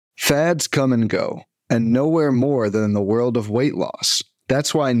Fads come and go, and nowhere more than in the world of weight loss.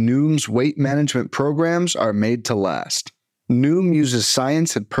 That's why Noom's weight management programs are made to last. Noom uses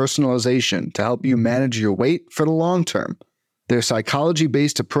science and personalization to help you manage your weight for the long term. Their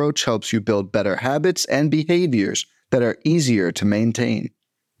psychology-based approach helps you build better habits and behaviors that are easier to maintain.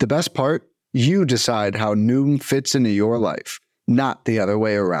 The best part? You decide how Noom fits into your life, not the other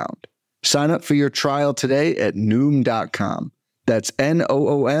way around. Sign up for your trial today at Noom.com. That's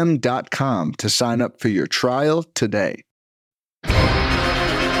Noom.com to sign up for your trial today.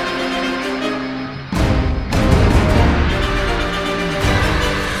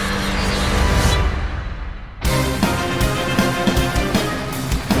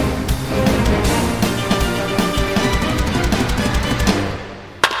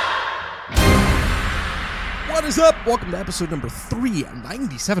 What is up? Welcome to episode number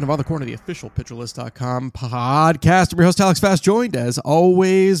 397 of On the Corner, the official PitcherList.com podcast. I'm your host, Alex Fast, joined as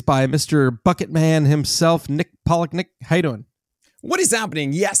always by Mr. Bucket Man himself, Nick Pollock. Nick, how you doing? What is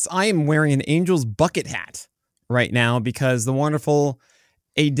happening? Yes, I am wearing an Angels bucket hat right now because the wonderful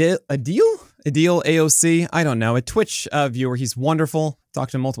Adil AOC, I don't know, a Twitch viewer, he's wonderful,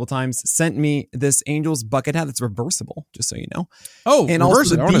 talked to him multiple times, sent me this Angels bucket hat that's reversible, just so you know. Oh, and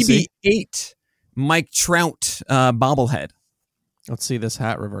also the BB-8 Mike Trout bobblehead. Let's see this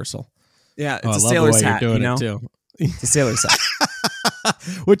hat reversal. Yeah, it's a sailor's hat, you know? It's a sailor's hat.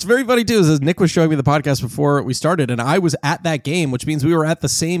 Which very funny too is Nick was showing me the podcast before we started, and I was at that game, which means we were at the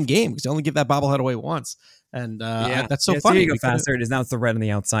same game because you only give that bobblehead away once. And that's so funny. So you go faster. It is now. It's the red on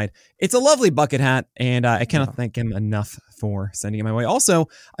the outside. It's a lovely bucket hat, and I cannot thank him enough for sending it my way. Also,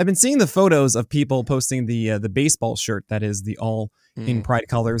 I've been seeing the photos of people posting the baseball shirt that is the all in Pride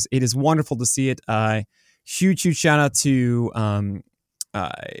colors. It is wonderful to see it. Huge shout out to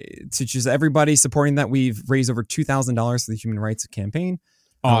just everybody supporting that. We've raised over $2,000 for the Human Rights Campaign,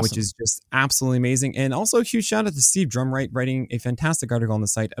 awesome. Which is just absolutely amazing. And also a huge shout out to Steve Drumwright writing a fantastic article on the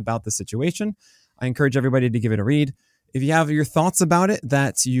site about the situation. I encourage everybody to give it a read. If you have your thoughts about it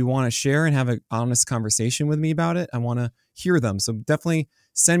that you want to share and have an honest conversation with me about it, I want to hear them. So definitely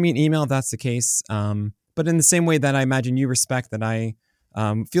send me an email if that's the case. But in the same way that I imagine you respect that I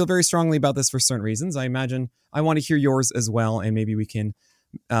feel very strongly about this for certain reasons, I imagine I want to hear yours as well. And maybe we can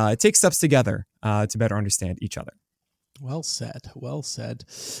take steps together to better understand each other. Well said. Well said.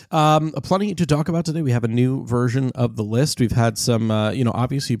 Plenty to talk about today. We have a new version of the list. We've had some,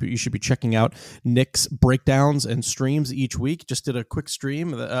 obviously you should be checking out Nick's breakdowns and streams each week. Just did a quick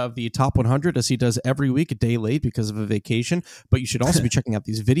stream of the top 100 as he does every week, a day late because of a vacation. But you should also be checking out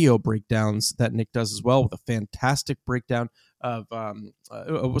these video breakdowns that Nick does as well with a fantastic breakdown of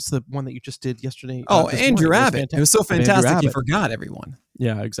what's the one that you just did yesterday? Andrew Abbott. It was so fantastic you forgot everyone.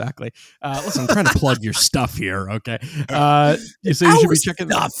 Yeah, exactly. Listen, I'm trying to plug your stuff here, okay? So you should be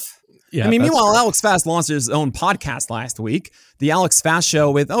checking stuff. Yeah, I mean, meanwhile, Alex Fast launched his own podcast last week, the Alex Fast Show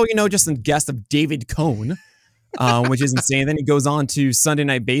with, just a guest of David Cohn, which is insane. Then he goes on to Sunday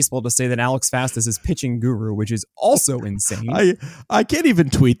Night Baseball to say that Alex Fast is his pitching guru, which is also insane. I can't even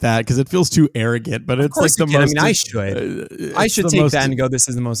tweet that because it feels too arrogant, but it's like the most... I mean, I should take that and go, this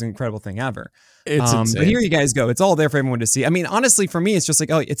is the most incredible thing ever. It's insane. But here you guys go. It's all there for everyone to see. I mean, honestly, for me, it's just like,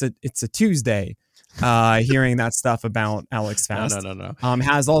 it's a Tuesday. Hearing that stuff about Alex Fast. No.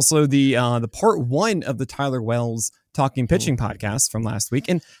 Has also the part 1 of the Tyler Wells Talking Pitching podcast from last week.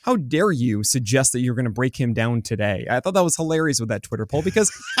 And how dare you suggest that you're going to break him down today? I thought that was hilarious with that Twitter poll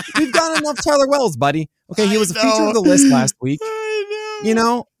because we've got enough Tyler Wells, buddy. Okay, he was a feature of the list last week. I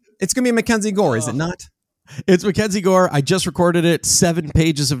know. It's going to be Mackenzie Gore, is it not? It's Mackenzie Gore. I just recorded it. 7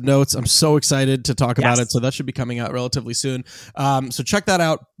 pages of notes. I'm so excited to talk about it. So that should be coming out relatively soon. So check that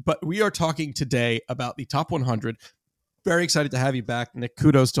out. But we are talking today about the top 100. Very excited to have you back, Nick.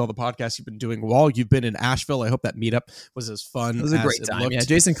 Kudos to all the podcasts you've been doing while you've been in Asheville. I hope that meetup was as fun. It was a great time. Yeah,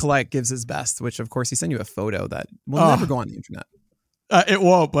 Jason Collette gives his best, which of course he sent you a photo that will never go on the internet. It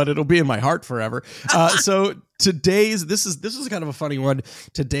won't, but it'll be in my heart forever. So today's this is kind of a funny one.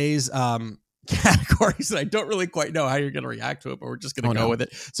 Today's categories that I don't really quite know how you're going to react to it, but we're just going to go with it.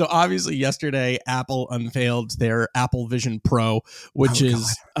 So obviously yesterday, Apple unveiled their Apple Vision Pro, which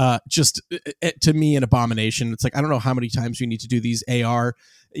is just to me an abomination. It's like, I don't know how many times you need to do these AR,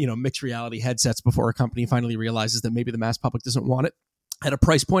 mixed reality headsets before a company finally realizes that maybe the mass public doesn't want it. At a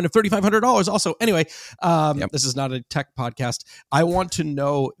price point of $3,500. Also, anyway, This is not a tech podcast. I want to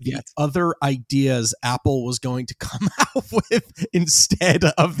know the other ideas Apple was going to come out with instead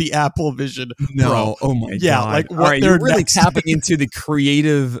of the Apple Vision Pro. Oh my God. Yeah, like what you're really tapping into the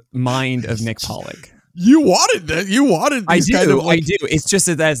creative mind of Nick Pollock. You wanted that. You wanted. I do. It's just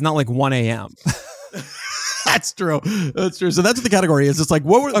that it's not like 1 a.m. That's true. That's true. So that's what the category is. It's like,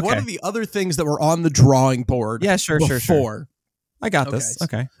 what are the other things that were on the drawing board? Yeah, sure. I got Okay. this.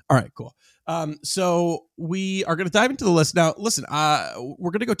 Okay. All right, cool. So we are going to dive into the list. Now, listen,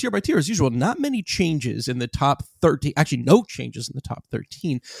 we're going to go tier by tier as usual. Not many changes in the top 13. Actually, no changes in the top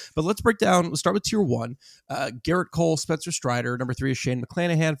 13. But let's break down. Let's start with tier 1. Garrett Cole, Spencer Strider. Number 3 is Shane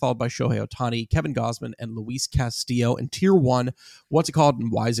McClanahan, followed by Shohei Ohtani, Kevin Gausman, and Luis Castillo. And tier 1, what's it called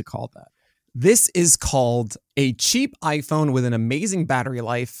and why is it called that? This is called a cheap iPhone with an amazing battery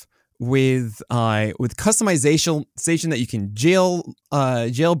life, with customization that you can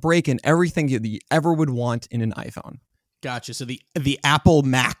jailbreak and everything you ever would want in an iPhone. Gotcha. So the Apple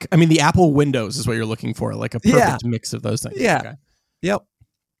Mac, the Apple Windows is what you're looking for, like a perfect mix of those things. Yeah. Okay. Yep.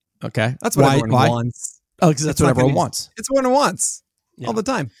 Okay. That's what everyone wants. Oh, because that's what everyone wants. It's what everyone wants all the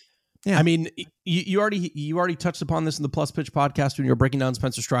time. Yeah. You already touched upon this in the Plus Pitch podcast when you were breaking down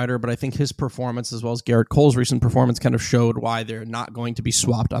Spencer Strider, but I think his performance as well as Garrett Cole's recent performance kind of showed why they're not going to be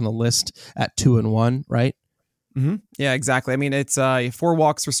swapped on the list at 2 and 1, right? Mm-hmm. Yeah, exactly. It's 4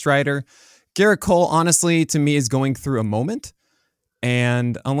 walks for Strider. Garrett Cole, honestly, to me, is going through a moment.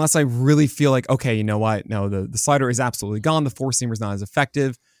 And unless I really feel like, okay, you know what? No, the slider is absolutely gone. The 4-seamer is not as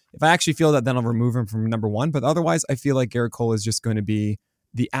effective. If I actually feel that, then I'll remove him from number 1. But otherwise, I feel like Garrett Cole is just going to be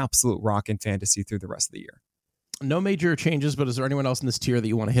the absolute rock in fantasy through the rest of the year. No major changes, but is there anyone else in this tier that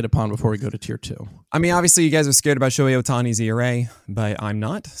you want to hit upon before we go to tier 2? Obviously, you guys are scared about Shohei Ohtani's ERA, but I'm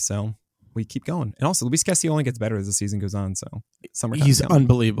not, so we keep going. And also, Luis Castillo only gets better as the season goes on, so summertime. He's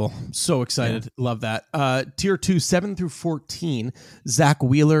unbelievable. So excited. Yeah. Love that. Tier 2, 7 through 14, Zach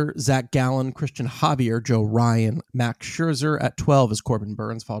Wheeler, Zach Gallen, Christian Javier, Joe Ryan, Max Scherzer. At 12 is Corbin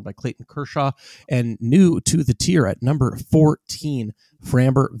Burns, followed by Clayton Kershaw. And new to the tier at number 14,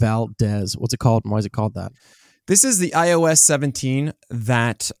 Framber Valdez. What's it called and why is it called that? This is the iOS 17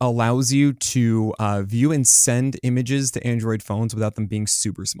 that allows you to view and send images to Android phones without them being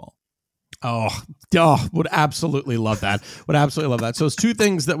super small. Oh, would absolutely love that. So it's 2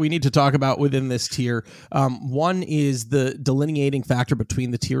 things that we need to talk about within this tier. One is the delineating factor between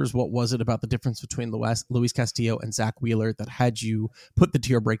the tiers. What was it about the difference between Luis Castillo and Zach Wheeler that had you put the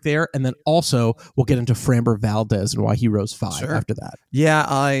tier break there? And then also we'll get into Framber Valdez and why he rose 5 after that.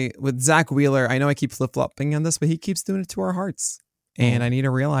 Yeah, with Zach Wheeler, I know I keep flip-flopping on this, but he keeps doing it to our hearts. And I need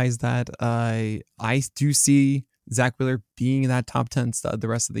to realize that I do see Zach Wheeler being in that top 10 stud the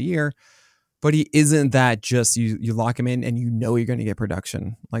rest of the year. But he isn't that just you lock him in and you know you're going to get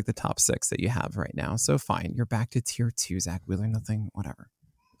production like the top 6 that you have right now. So fine, you're back to tier 2, Zach Wheeler, nothing, whatever.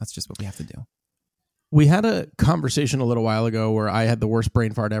 That's just what we have to do. We had a conversation a little while ago where I had the worst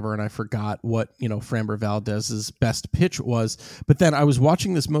brain fart ever and I forgot what, Framber Valdez's best pitch was. But then I was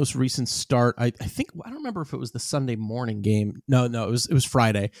watching this most recent start. I don't remember if it was the Sunday morning game. No, it was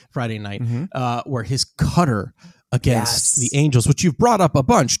Friday night, where his cutter against the Angels, which you've brought up a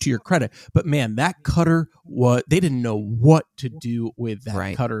bunch to your credit. But man, that cutter, they didn't know what to do with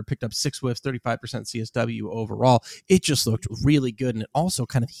that cutter. It picked up 6 whiffs, 35% CSW overall. It just looked really good. And it also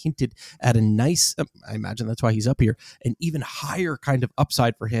kind of hinted at a nice, I imagine that's why he's up here, an even higher kind of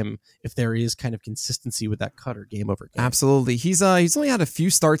upside for him if there is kind of consistency with that cutter game over game. Absolutely. He's only had a few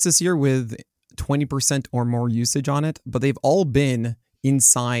starts this year with 20% or more usage on it, but they've all been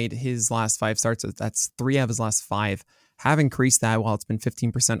inside his last 5 starts. That's 3 out of his last 5 have increased that while it's been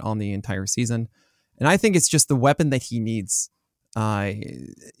 15% on the entire season. And I think it's just the weapon that he needs.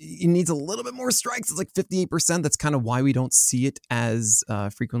 He needs a little bit more strikes. It's like 58%. That's kind of why we don't see it as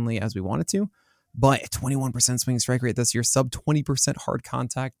frequently as we wanted to. But 21% swing strike rate this year, sub 20% hard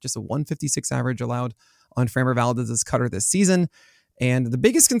contact, just a 156 average allowed on Framber Valdez's cutter this season. And the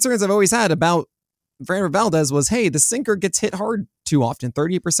biggest concerns I've always had about Framber Valdez was, hey, the sinker gets hit hard too often,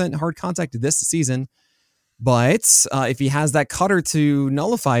 38% hard contact this season. But if he has that cutter to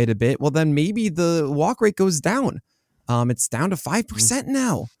nullify it a bit, well, then maybe the walk rate goes down. It's down to 5%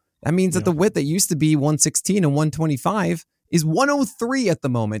 now. That means that the whip that used to be 116 and 125 is 103 at the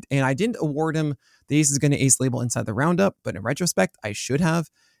moment. And I didn't award him the ace is going to ace label inside the roundup, but in retrospect, I should have.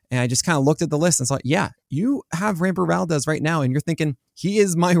 And I just kind of looked at the list and thought, yeah, you have Framber Valdez right now. And you're thinking, he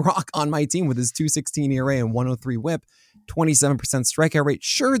is my rock on my team with his 216 ERA and 103 whip, 27% strikeout rate.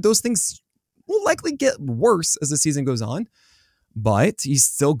 Sure, those things will likely get worse as the season goes on, but he's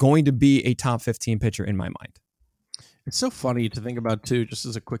still going to be a top 15 pitcher in my mind. It's so funny to think about too, just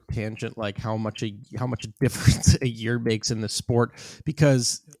as a quick tangent, like how much a difference a year makes in the sport,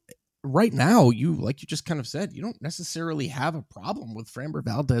 because right now, like you just kind of said, you don't necessarily have a problem with Framber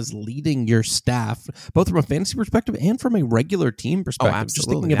Valdez leading your staff, both from a fantasy perspective and from a regular team perspective. Oh,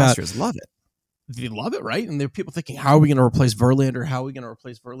 absolutely. Just thinking about, Astros love it. they love it, right? And there are people thinking, how are we going to replace Verlander? How are we going to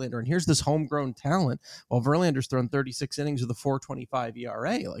replace Verlander? And here's this homegrown talent while Verlander's thrown 36 innings with a 4.25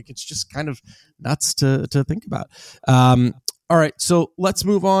 ERA. Like, it's just kind of nuts to think about. All right, so let's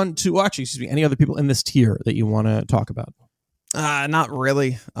move on to, any other people in this tier that you want to talk about? Not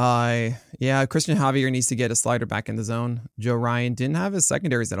really. Christian Javier needs to get a slider back in the zone. Joe Ryan didn't have his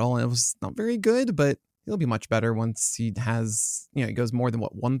secondaries at all, and it was not very good, but he'll be much better once he has, he goes more than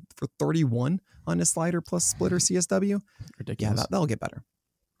 1 for 31 on his slider plus splitter CSW. Ridiculous. Yeah, that'll get better.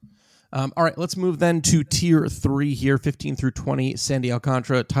 All right, let's move then to tier 3 here, 15 through 20. Sandy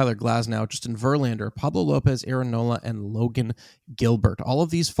Alcantara, Tyler Glasnow, Justin Verlander, Pablo Lopez, Aaron Nola, and Logan Gilbert. All of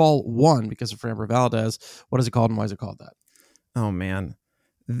these fall 1 because of Framber Valdez. What is it called and why is it called that? Oh, man.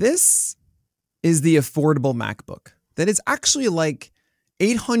 This is the affordable MacBook that is actually like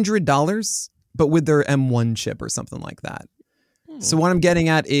 $800, but with their M1 chip or something like that. So what I'm getting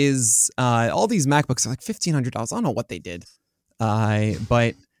at is all these MacBooks are like $1,500. I don't know what they did.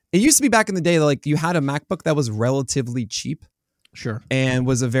 But it used to be back in the day, like you had a MacBook that was relatively cheap. Sure. And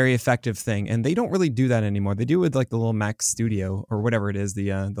was a very effective thing. And they don't really do that anymore. They do it with like the little Mac Studio or whatever it is,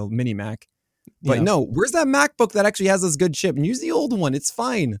 the mini Mac. But no, where's that MacBook that actually has this good chip? And use the old one. It's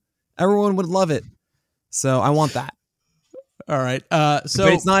fine. Everyone would love it. So I want that. All right. But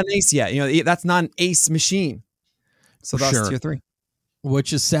it's not an Ace yet. That's not an Ace machine. So that's tier 3.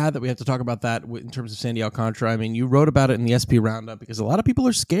 Which is sad that we have to talk about that in terms of Sandy Alcantara. I mean, you wrote about it in the SP Roundup because a lot of people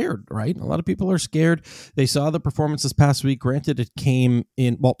are scared, right? A lot of people are scared. They saw the performance this past week. Granted, it came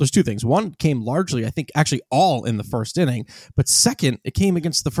in, well, there's 2 things. One, came largely, I think, actually all in the first inning. But second, it came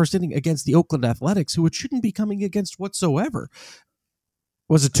against the first inning against the Oakland Athletics, who it shouldn't be coming against whatsoever.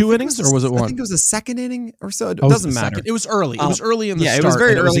 Was it 2 innings or was it 1? I think it was a second inning or so. It doesn't matter. It was early. It was early in the start. Yeah, it was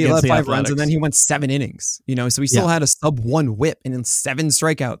very early. He led 5 Athletics. runs, and then he went 7 innings. So he still had a sub-1 whip and then 7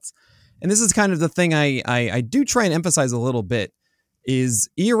 strikeouts. And this is kind of the thing I do try and emphasize a little bit is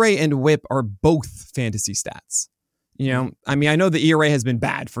ERA and whip are both fantasy stats. I mean, I know the ERA has been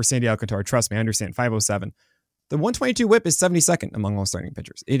bad for Sandy Alcantara. Trust me, I understand. 507. The 122 whip is 72nd among all starting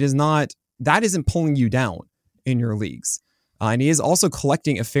pitchers. It is not, that isn't pulling you down in your leagues. And he is also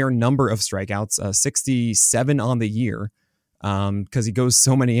collecting a fair number of strikeouts, 67 on the year, because he goes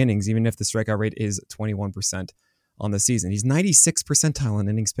so many innings, even if the strikeout rate is 21% on the season. He's 96th percentile in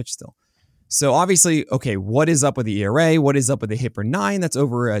innings pitched still. So obviously, okay, what is up with the ERA? What is up with the hit per 9? That's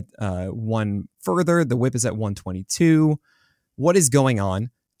over at 1 further. The whip is at 122. What is going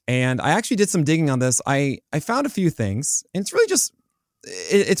on? And I actually did some digging on this. I found a few things, and it's really just,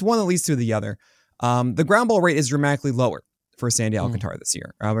 it's one that leads to the other. The ground ball rate is dramatically lower for Sandy Alcantara this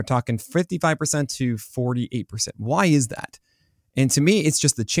year. We're talking 55% to 48%. Why is that? And to me, it's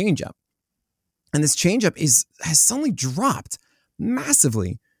just the changeup. And this changeup has suddenly dropped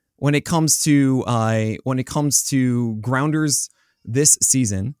massively when it comes to grounders this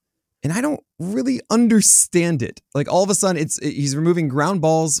season. And I don't really understand it. Like all of a sudden he's removing ground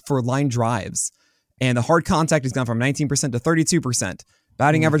balls for line drives. And the hard contact has gone from 19% to 32%.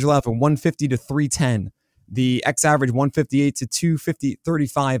 Batting average allowed from 150 to 310. The X average 158 to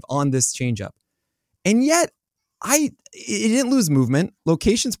 235 on this changeup. And yet it didn't lose movement.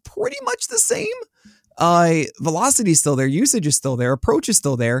 Location's pretty much the same. Velocity is still there. Usage is still there. Approach is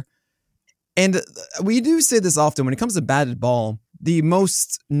still there. And we do say this often when it comes to batted ball, the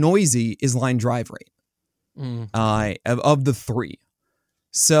most noisy is line drive rate of the 3.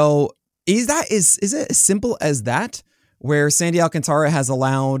 So is it as simple as that? Where Sandy Alcantara has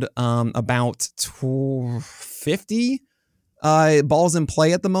allowed about 50 balls in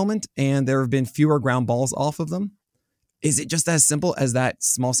play at the moment, and there have been fewer ground balls off of them. Is it just as simple as that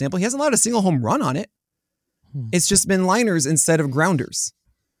small sample? He hasn't allowed a single home run on it. It's just been liners instead of grounders.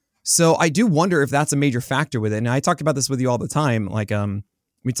 So I do wonder if that's a major factor with it. And I talk about this with you all the time. Like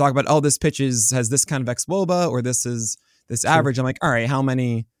we talk about, this pitch has this kind of xwOBA or this is this average. I'm like, all right, how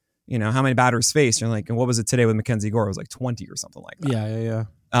many batters faced? And like, and what was it today with Mackenzie Gore? It was like 20 or something like that. Yeah.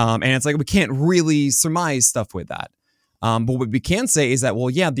 And it's like, we can't really surmise stuff with that. But what we can say is that, well,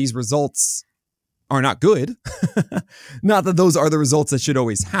 yeah, these results are not good. Not that those are the results that should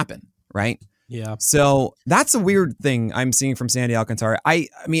always happen, right? Yeah. So that's a weird thing I'm seeing from Sandy Alcantara. I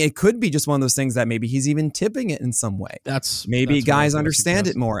mean, it could be just one of those things that maybe he's even tipping it in some way. That's guys understand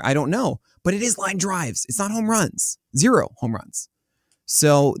it more. I don't know. But it is line drives. It's not home runs. 0 home runs.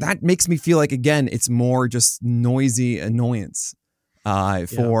 So that makes me feel like, again, it's more just noisy annoyance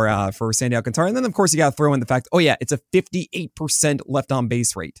for Sandy Alcantara. And then, of course, you got to throw in the fact, it's a 58% left on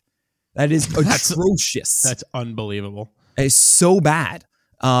base rate. That is atrocious. That's unbelievable. It's so bad.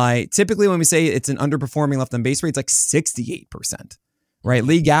 Typically, when we say it's an underperforming left on base rate, it's like 68%. right?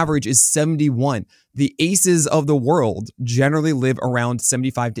 League average is 71. The aces of the world generally live around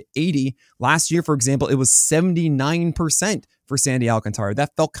 75 to 80. Last year, for example, it was 79% for Sandy Alcantara.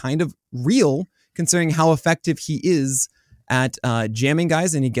 That felt kind of real considering how effective he is at jamming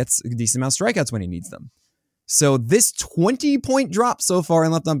guys, and he gets a decent amount of strikeouts when he needs them. So this 20-point drop so far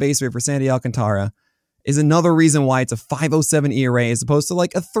in left on base rate for Sandy Alcantara is another reason why it's a 5.07 ERA as opposed to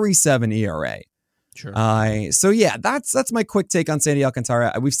like a 3.7 ERA. Sure. So yeah, that's my quick take on Sandy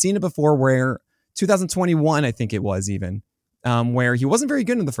Alcantara. We've seen it before where 2021, I think it was even, where he wasn't very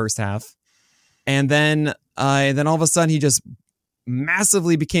good in the first half. And then all of a sudden he just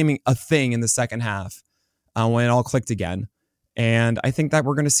massively became a thing in the second half when it all clicked again. And I think that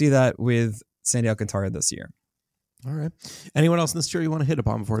we're going to see that with Sandy Alcantara this year. All right. Anyone else in this tier you want to hit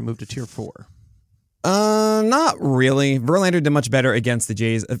upon before we move to tier 4? Not really. Verlander did much better against the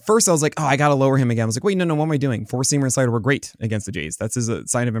Jays. At first, I was like, oh, I got to lower him again. I was like, wait, no, what am I doing? Four-seamer and slider were great against the Jays. That's a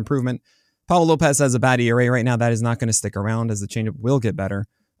sign of improvement. Pablo Lopez has a bad ERA right now. That is not going to stick around as the changeup will get better.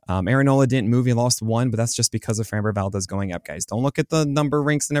 Aaron Nola didn't move. He lost 1, but that's just because of Framber Valdez going up, guys. Don't look at the number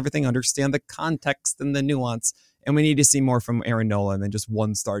ranks and everything. Understand the context and the nuance. And we need to see more from Aaron Nola than just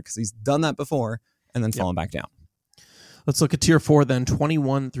 1 start because he's done that before and then fallen back down. Let's look at tier 4 then,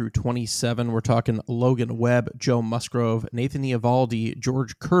 21 through 27. We're talking Logan Webb, Joe Musgrove, Nathan Eovaldi,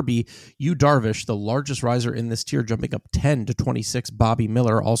 George Kirby, Yu Darvish, the largest riser in this tier, jumping up 10 to 26. Bobby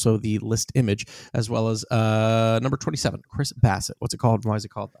Miller, also the list image, as well as number 27, Chris Bassett. What's it called? Why is it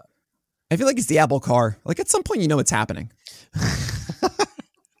called that? I feel like it's the Apple car. Like at some point, you know it's happening.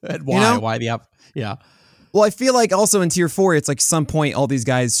 And why? You know? Why the Apple? Yeah. Well, I feel like also in tier 4, it's like some point all these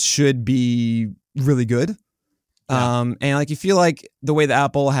guys should be really good. Yeah. And like you feel like the way that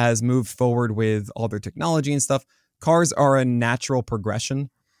Apple has moved forward with all their technology and stuff, cars are a natural progression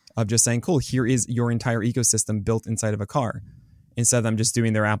of just saying, cool, here is your entire ecosystem built inside of a car instead of them just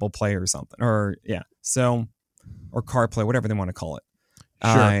doing their Apple Play or something. Or CarPlay, whatever they want to call it.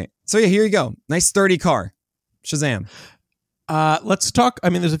 Sure. So yeah, here you go. Nice sturdy car. Shazam. Let's talk. I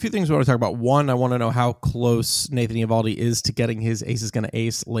mean, there's a few things we want to talk about. One, I want to know how close Nathan Eovaldi is to getting his Ace is going to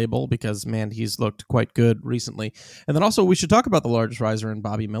Ace label because, man, he's looked quite good recently. And then also, we should talk about the largest riser in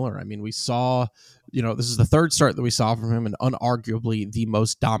Bobby Miller. I mean, we saw, this is the third start that we saw from him and unarguably the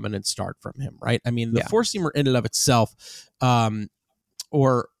most dominant start from him, right? I mean, the four-seamer in and of itself,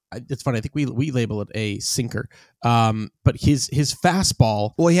 or it's funny, I think we label it a sinker, but his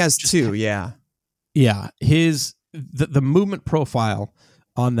fastball. Well, he has 2, yeah. Yeah, the movement profile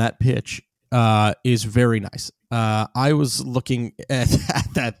on that pitch is very nice. I was looking at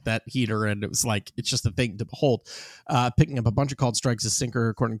that heater, and it was like, it's just a thing to behold. Picking up a bunch of called strikes, his sinker,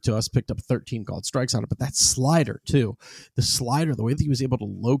 according to us, picked up 13 called strikes on it. But that slider, too. The slider, the way that he was able to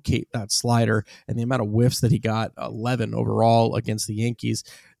locate that slider and the amount of whiffs that he got, 11 overall against the Yankees,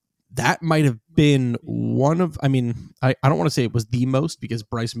 that might have been one of, I don't want to say it was the most because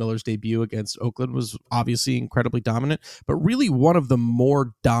Bryce Miller's debut against Oakland was obviously incredibly dominant, but really one of the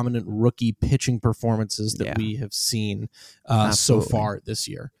more dominant rookie pitching performances that we have seen so far this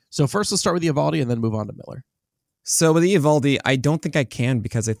year. So first, let's start with Eovaldi and then move on to Miller. So with Eovaldi, I don't think I can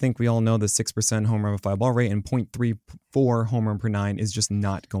because I think we all know the 6% home run with fly ball rate and 0.34 home run per 9 is just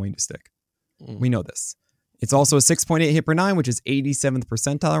not going to stick. We know this. It's also a 6.8 hit per 9, which is 87th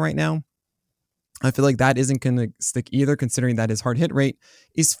percentile right now. I feel like that isn't going to stick either, considering that his hard hit rate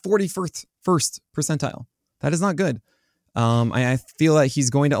is 41st percentile. That is not good. I feel like he's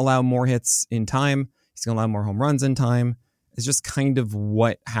going to allow more hits in time. He's going to allow more home runs in time. It's just kind of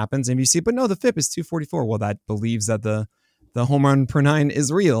what happens. And you see, but no, the FIP is 244. Well, that believes that the home run per 9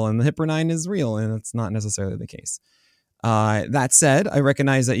 is real and the hit per 9 is real, and it's not necessarily the case. That said, I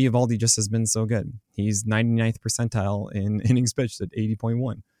recognize that Eovaldi just has been so good. He's 99th percentile in innings pitched at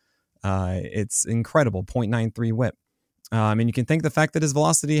 80.1. It's incredible, 0.93 whip. And you can thank the fact that his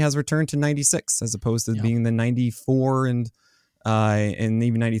velocity has returned to 96 as opposed to being the 94 and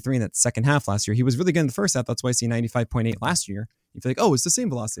even 93 in that second half last year. He was really good in the first half. That's why I see 95.8 last year. You feel like, oh, it's the same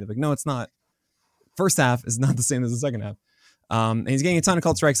velocity. I'm like, no, it's not. First half is not the same as the second half. And he's getting a ton of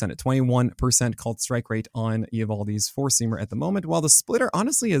called strikes on it. 21% called strike rate on Eovaldi's four-seamer at the moment, while the splitter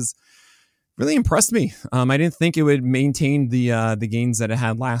honestly has really impressed me. I didn't think it would maintain the gains that it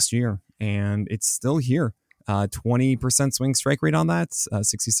had last year, and it's still here. 20% swing strike rate on that,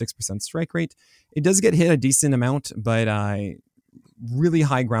 66% strike rate. It does get hit a decent amount, but really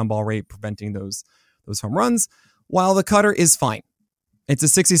high ground ball rate preventing those home runs, while the cutter is fine. It's a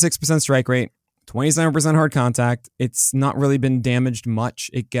 66% strike rate. 27% hard contact. It's not really been damaged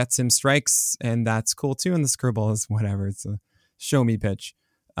much. It gets him strikes, and that's cool too. And the curveball is whatever. It's a show me pitch,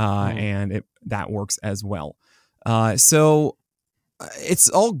 and that works as well. So it's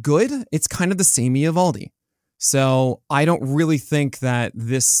all good. It's kind of the same Eovaldi. So I don't really think that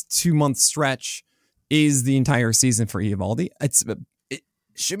this 2-month stretch is the entire season for Eovaldi. It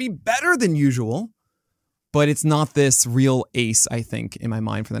should be better than usual, but it's not this real ace, I think, in my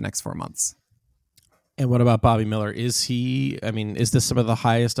mind for the next 4 months. And what about Bobby Miller? Is this some of the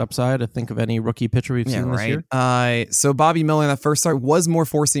highest upside, I think, of any rookie pitcher we've seen this year? So Bobby Miller in that first start was more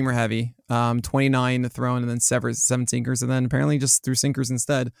 4-seamer heavy, 29 thrown and then 7 sinkers, and then apparently just threw sinkers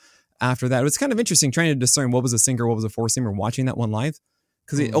instead after that. It was kind of interesting trying to discern what was a sinker, what was a 4-seamer, watching that one live,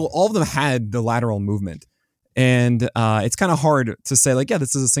 because all of them had the lateral movement. And it's kind of hard to say, like, yeah,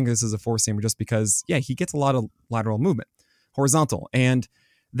 this is a sinker, this is a 4-seamer, just because, yeah, he gets a lot of lateral movement, horizontal. And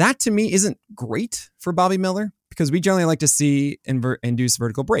that, to me, isn't great for Bobby Miller, because we generally like to see induced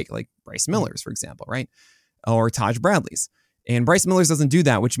vertical break, like Bryce Miller's, for example, right? Or Taj Bradley's. And Bryce Miller's doesn't do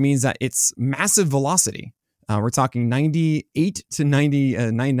that, which means that it's massive velocity. We're talking 98 to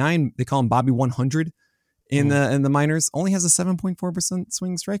 99. They call him Bobby 100 in the minors. Only has a 7.4%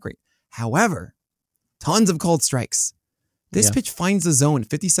 swing strike rate. However, tons of called strikes. This pitch finds the zone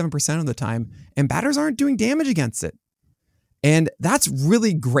 57% of the time, and batters aren't doing damage against it. And that's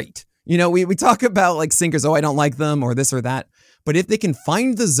really great. You know, we talk about like sinkers, I don't like them, or this or that. But if they can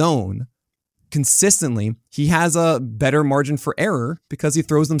find the zone consistently, he has a better margin for error because he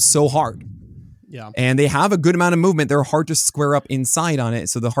throws them so hard. Yeah. And they have a good amount of movement. They're hard to square up inside on it.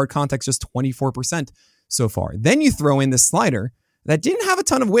 So the hard contact's just 24% so far. Then you throw in this slider that didn't have a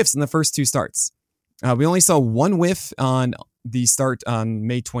ton of whiffs in the first 2 starts. We only saw 1 whiff on the start on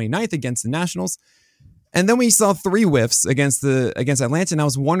May 29th against the Nationals. And then we saw 3 whiffs against Atlanta. And I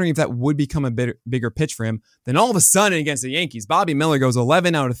was wondering if that would become a bigger pitch for him. Then all of a sudden against the Yankees, Bobby Miller goes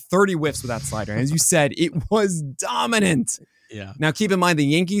 11 out of 30 whiffs with that slider. And as you said, it was dominant. Yeah. Now, keep in mind, the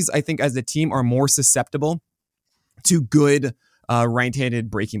Yankees, I think, as a team, are more susceptible to good right-handed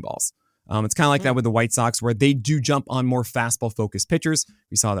breaking balls. It's kind of like that with the White Sox, where they do jump on more fastball-focused pitchers.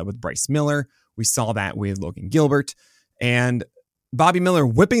 We saw that with Bryce Miller. We saw that with Logan Gilbert. And Bobby Miller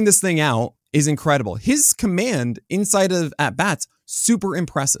whipping this thing out is incredible. His command inside of at-bats, super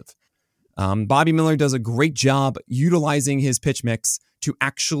impressive. Bobby Miller does a great job utilizing his pitch mix to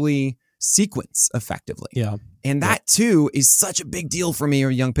actually sequence effectively. Yeah. And that, too, is such a big deal for me, or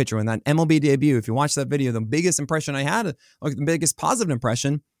a young pitcher. And that MLB debut, if you watch that video, the biggest impression I had, like the biggest positive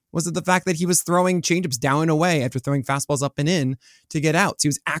impression, was that the fact that he was throwing changeups down and away after throwing fastballs up and in to get outs. He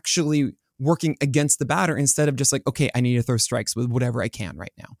was actually working against the batter instead of just like, okay, I need to throw strikes with whatever I can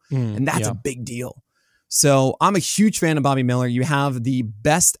right now. And that's a big deal. So I'm a huge fan of Bobby Miller. You have the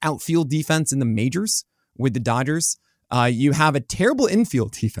best outfield defense in the majors with the Dodgers. You have a terrible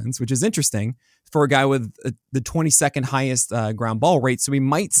infield defense, which is interesting for a guy with the 22nd highest ground ball rate. So we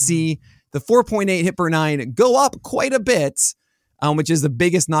might see the 4.8 hit per 9 go up quite a bit, which is the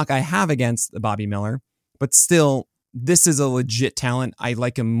biggest knock I have against Bobby Miller. But still, this is a legit talent. I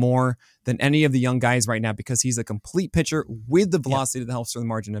like him more than any of the young guys right now because he's a complete pitcher with the velocity that helps for the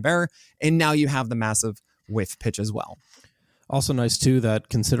margin of error. And now you have the massive whiff pitch as well. Also nice, too, that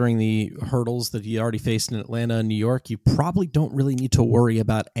considering the hurdles that he already faced in Atlanta and New York, you probably don't really need to worry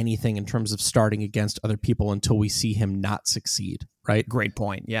about anything in terms of starting against other people until we see him not succeed, right? Great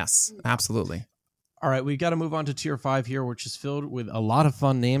point. Yes, absolutely. All right, we've got to move on to Tier 5 here, which is filled with a lot of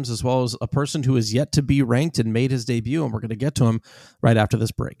fun names, as well as a person who is yet to be ranked and made his debut, and we're going to get to him right after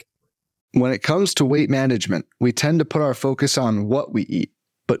this break. When it comes to weight management, we tend to put our focus on what we eat,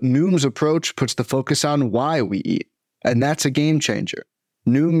 but Noom's approach puts the focus on why we eat, and that's a game changer.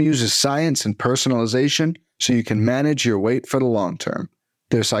 Noom uses science and personalization so you can manage your weight for the long term.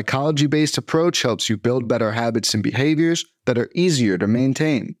 Their psychology-based approach helps you build better habits and behaviors that are easier to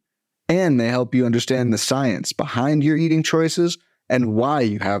maintain. And they help you understand the science behind your eating choices and why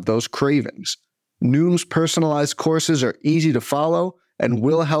you have those cravings. Noom's personalized courses are easy to follow and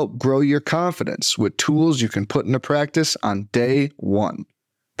will help grow your confidence with tools you can put into practice on day 1.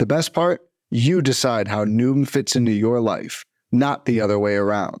 The best part? You decide how Noom fits into your life, not the other way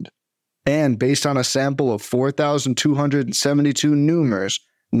around. And based on a sample of 4,272 Noomers,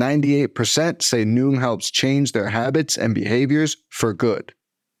 98% say Noom helps change their habits and behaviors for good.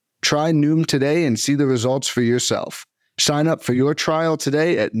 Try Noom today and see the results for yourself. Sign up for your trial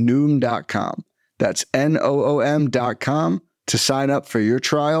today at Noom.com. That's Noom.com to sign up for your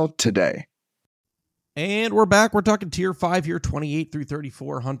trial today. And we're back. We're talking Tier 5 here, 28 through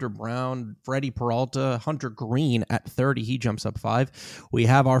 34. Hunter Brown, Freddie Peralta, Hunter Green at 30. He jumps up 5. We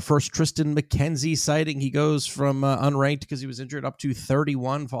have our first Tristan McKenzie sighting. He goes from unranked because he was injured up to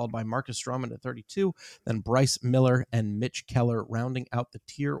 31, followed by Marcus Stroman at 32. Then Bryce Miller and Mitch Keller rounding out the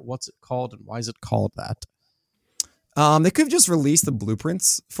tier. What's it called and why is it called that? They could have just released the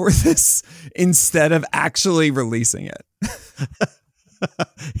blueprints for this instead of actually releasing it.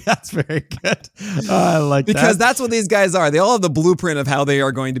 That's very good. I like that. Because that's what these guys are. They all have the blueprint of how they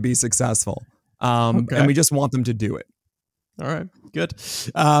are going to be successful. And we just want them to do it. All right, good.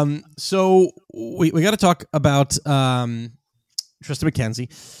 So we got to talk about Tristan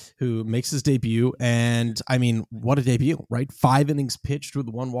McKenzie, who makes his debut. And I mean, what a debut, right? 5 innings pitched with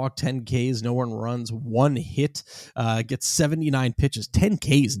 1 walk, 10 Ks, no earned runs, 1 hit, gets 79 pitches. 10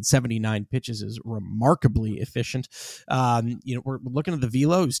 Ks and 79 pitches is remarkably efficient. We're looking at the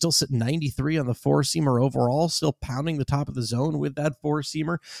velo. He's still sitting 93 on the 4-seamer overall, still pounding the top of the zone with that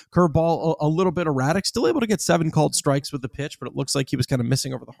 4-seamer. Curveball a little bit erratic, still able to get 7 called strikes with the pitch, but it looks like he was kind of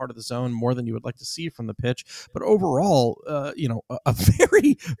missing over the heart of the zone more than you would like to see from the pitch. But overall, a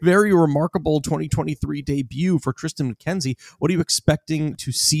very, very remarkable 2023 debut for Tristan McKenzie. What are you expecting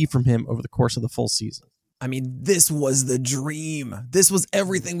to see from him over the course of the full season? I mean, this was the dream. This was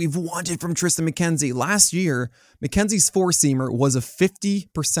everything we've wanted from Tristan McKenzie. Last year, McKenzie's 4-seamer was a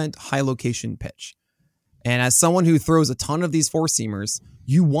 50% high location pitch. And as someone who throws a ton of these 4-seamers,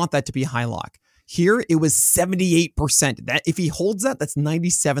 you want that to be high lock. Here, it was 78%. That if he holds that, that's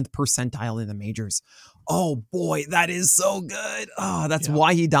 97th percentile in the majors. Oh boy, that is so good. Oh, that's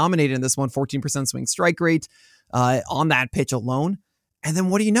why he dominated in this one. 14% swing strike rate on that pitch alone. And then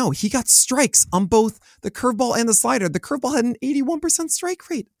what do you know? He got strikes on both the curveball and the slider. The curveball had an 81% strike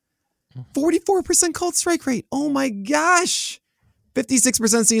rate, 44% called strike rate. Oh my gosh. 56%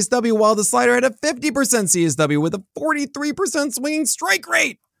 CSW, while the slider had a 50% CSW with a 43% swinging strike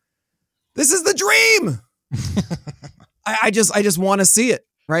rate. This is the dream. I just want to see it,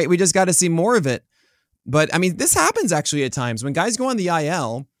 right? We just got to see more of it. But I mean, this happens actually at times when guys go on the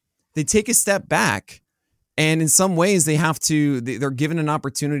IL, they take a step back, and in some ways they're given an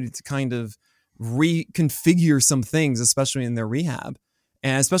opportunity to kind of reconfigure some things, especially in their rehab.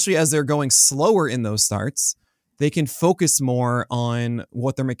 And especially as they're going slower in those starts, they can focus more on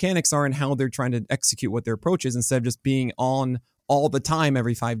what their mechanics are and how they're trying to execute what their approach is instead of just being on all the time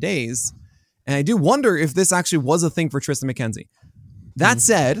every 5 days. And I do wonder if this actually was a thing for Tristan McKenzie. That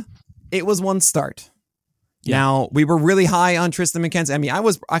said, it was one start. Yeah. Now, we were really high on Tristan McKenzie. I mean, I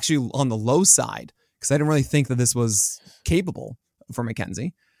was actually on the low side because I didn't really think that this was capable for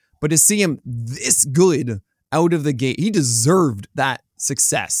McKenzie. But to see him this good out of the gate, he deserved that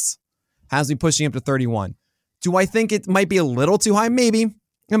success. Has me pushing him to 31. Do I think it might be a little too high? Maybe.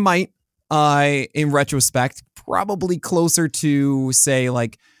 It might. In retrospect, probably closer to, say,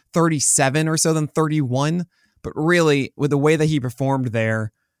 like 37 or so than 31. But really, with the way that he performed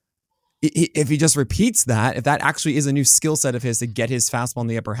there, if he just repeats that, if that actually is a new skill set of his to get his fastball in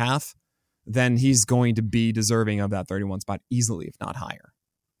the upper half, then he's going to be deserving of that 31 spot easily, if not higher.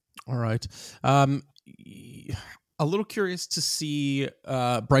 All right. A little curious to see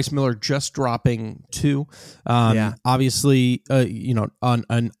Bryce Miller just dropping 2. Obviously, on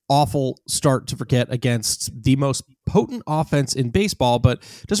an awful start to forget against the most potent offense in baseball, but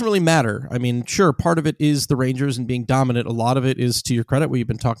it doesn't really matter. I mean, sure, part of it is the Rangers and being dominant. A lot of it is, to your credit, what you've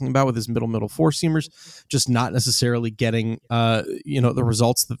been talking about with his middle 4-seamers, just not necessarily getting, the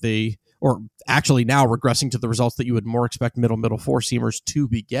results that they, or actually now regressing to the results that you would more expect middle 4-seamers to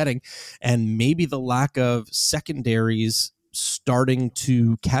be getting. And maybe the lack of secondaries starting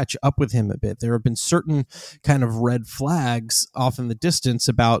to catch up with him a bit. There have been certain kind of red flags off in the distance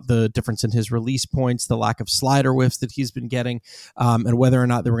about the difference in his release points, the lack of slider whiffs that he's been getting, and whether or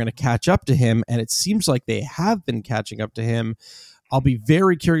not they were going to catch up to him. And it seems like they have been catching up to him. I'll be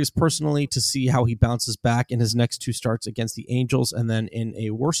very curious personally to see how he bounces back in his next 2 starts against the Angels and then in a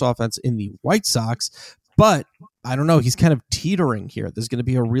worse offense in the White Sox. But I don't know. He's kind of teetering here. There's going to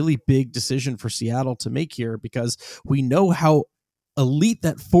be a really big decision for Seattle to make here because we know how elite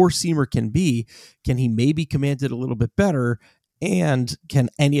that 4-seamer can be. Can he maybe command it a little bit better? And can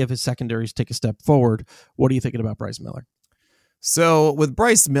any of his secondaries take a step forward? What are you thinking about Bryce Miller? So with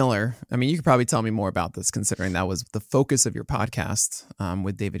Bryce Miller, I mean, you could probably tell me more about this considering that was the focus of your podcast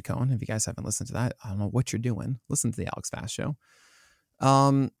with David Cohen. If you guys haven't listened to that, I don't know what you're doing. Listen to the Alex Fast Show.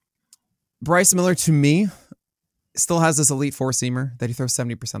 Bryce Miller, to me, still has this elite 4-seamer that he throws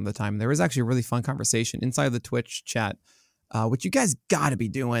 70% of the time. There was actually a really fun conversation inside the Twitch chat, which you guys got to be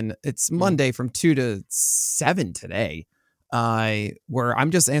doing. It's Monday from 2 to 7 today, where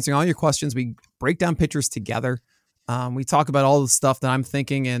I'm just answering all your questions. We break down pitchers together. We talk about all the stuff that I'm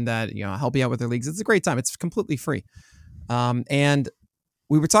thinking and that, help you out with their leagues. It's a great time. It's completely free. And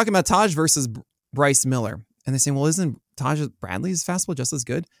we were talking about Taj versus Bryce Miller. And they're saying, well, isn't Taj Bradley's fastball just as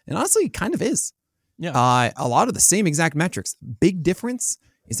good? And honestly, it kind of is. Yeah. A lot of the same exact metrics. Big difference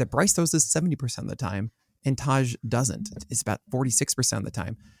is that Bryce throws this 70% of the time and Taj doesn't. It's about 46% of the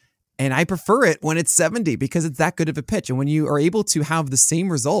time. And I prefer it when it's 70 because it's that good of a pitch. And when you are able to have the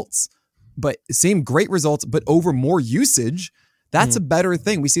same results, but same great results, but over more usage, that's a better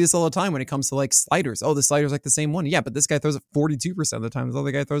thing. We see this all the time when it comes to like sliders. Oh, the slider's like the same one. Yeah, but this guy throws it 42% of the time. This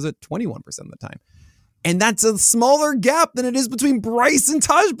other guy throws it 21% of the time. And that's a smaller gap than it is between Bryce and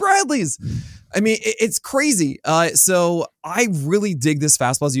Taj Bradley's. I mean, it's crazy. So I really dig this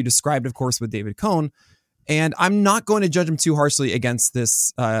fastball, as you described, of course, with David Cone. And I'm not going to judge him too harshly against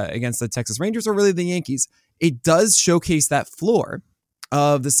this, against the Texas Rangers or really the Yankees. It does showcase that floor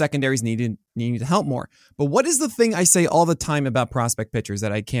of the secondaries needing to help more. But what is the thing I say all the time about prospect pitchers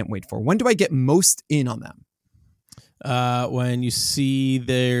that I can't wait for? When do I get most in on them? When you see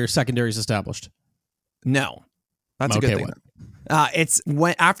their secondaries established. No, that's a good thing. It's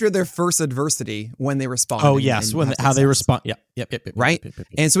when after their first adversity, when they respond. Oh, yes. How they respond. Yep. Right.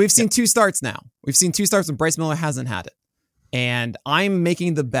 And so we've seen two starts now. We've seen two starts when Bryce Miller hasn't had it. And I'm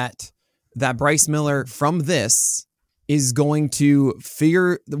making the bet that Bryce Miller from this is going to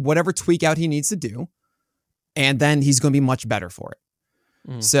figure whatever tweak out he needs to do. And then he's going to be much better for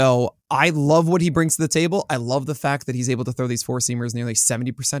it. So I love what he brings to the table. I love the fact that he's able to throw these four seamers nearly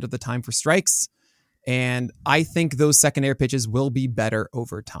 70% of the time for strikes. And I think those secondary pitches will be better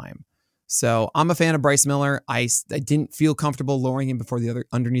over time. So I'm a fan of Bryce Miller. I didn't feel comfortable lowering him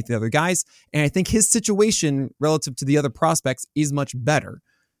underneath the other guys. And I think his situation relative to the other prospects is much better,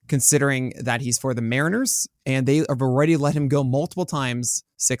 considering that he's for the Mariners and they have already let him go multiple times,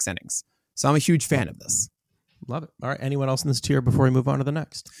 6 innings. So I'm a huge fan of this. Love it. All right. Anyone else in this tier before we move on to the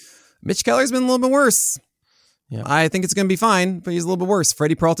next? Mitch Keller's been a little bit worse. Yeah. I think it's going to be fine, but he's a little bit worse.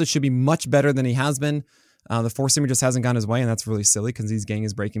 Freddie Peralta should be much better than he has been. The four-seamer just hasn't gone his way, and that's really silly because he's getting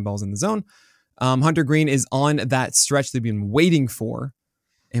his breaking balls in the zone. Hunter Green is on that stretch they've been waiting for.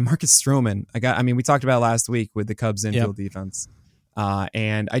 And Marcus Stroman, we talked about it last week with the Cubs infield defense.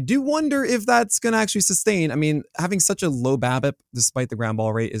 And I do wonder if that's going to actually sustain. I mean, having such a low BABIP despite the ground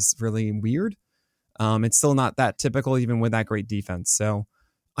ball rate is really weird. It's still not that typical, even with that great defense. So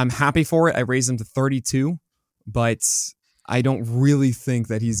I'm happy for it. I raised him to 32. But I don't really think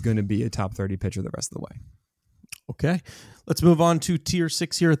that he's going to be a top 30 pitcher the rest of the way. Okay. Let's move on to tier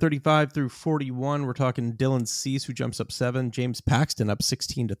 6 here, 35 through 41. We're talking Dylan Cease, who jumps up 7. James Paxton up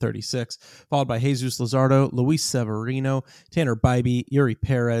 16 to 36, followed by Jesus Luzardo, Luis Severino, Tanner Bybee, Yuri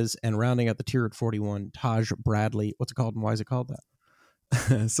Perez, and rounding out the tier at 41, Taj Bradley. What's it called and why is it called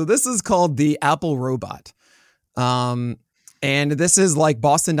that? So this is called the Apple Robot. And this is like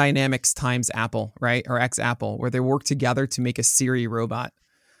Boston Dynamics times Apple, right? Or ex-Apple, where they work together to make a Siri robot.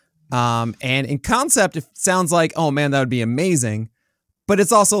 And in concept, it sounds like, oh man, that would be amazing. But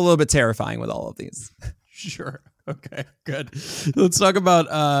it's also a little bit terrifying with all of these. Sure. Okay, good. Let's talk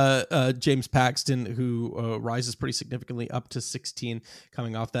about James Paxton, who rises pretty significantly up to 16,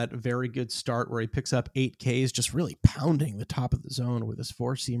 coming off that very good start where he picks up 8 Ks, just really pounding the top of the zone with his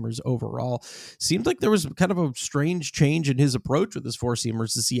four-seamers overall. Seemed like there was kind of a strange change in his approach with his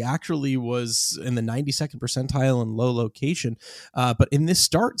four-seamers as he actually was in the 92nd percentile in low location. But in this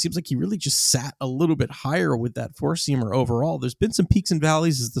start, it seems like he really just sat a little bit higher with that four-seamer overall. There's been some peaks and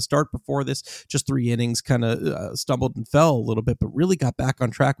valleys as the start before this, just 3 innings, kind of stumbled and fell a little bit, but really got back on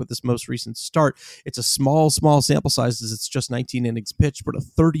track with this most recent start. It's a small sample size as it's just 19 innings pitched, but a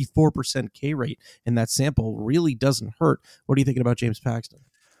 34% K rate in that sample really doesn't hurt. What are you thinking about James Paxton?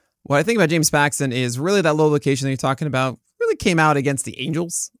 What I think about James Paxton is really that low location that you're talking about really came out against the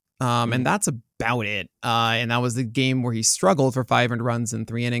Angels. And that's about it. And that was the game where he struggled for 5 earned runs in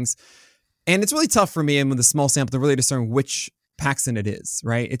 3 innings. And it's really tough for me and with a small sample to really discern which Paxton it is,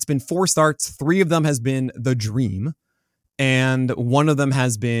 right? It's been 4 starts. 3 of them has been the dream, and 1 of them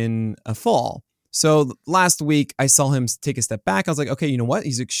has been a fall. So last week I saw him take a step back. I was like, okay, you know what?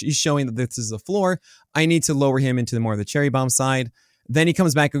 He's showing that this is a floor. I need to lower him into more of the cherry bomb side. Then he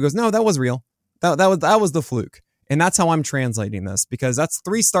comes back and goes, no, that was real. That was the fluke. And that's how I'm translating this, because that's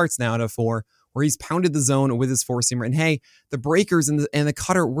 3 starts now out of 4 where he's pounded the zone with his four-seamer. And hey, the breakers and the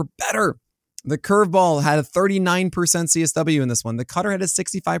cutter were better. The curveball had a 39% CSW in this one. The cutter had a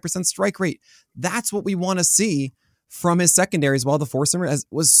 65% strike rate. That's what we want to see from his secondaries, while the four-seamer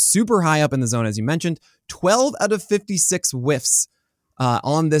was super high up in the zone, as you mentioned. 12 out of 56 whiffs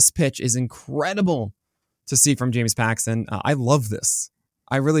on this pitch is incredible to see from James Paxton. I love this.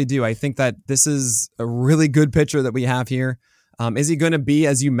 I really do. I think that this is a really good pitcher that we have here. Is he going to be,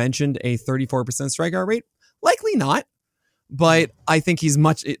 as you mentioned, a 34% strikeout rate? Likely not. But I think he's the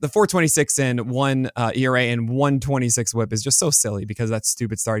 4.26 and 1 ERA and 1.26 whip is just so silly because of that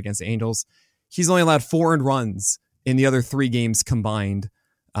stupid start against the Angels. He's only allowed 4 earned runs in the other 3 games combined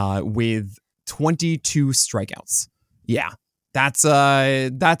with 22 strikeouts. Yeah, that's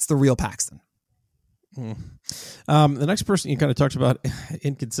the real Paxton. The next person you kind of talked about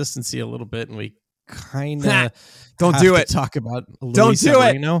inconsistency a little bit, and we kind of don't do it. Talk about Luis don't do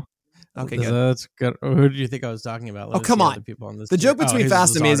Severino. It. Okay, good. That's good. Who did you think I was talking about? Oh, come on. People on this the joke between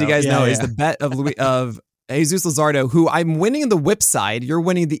Fast and me, as you guys know, is the bet of of Jesus Luzardo, who I'm winning the whip side. You're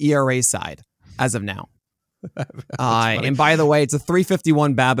winning the ERA side as of now. And by the way, it's a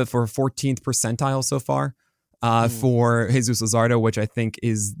 351 BABIP for 14th percentile so far for Jesus Luzardo, which I think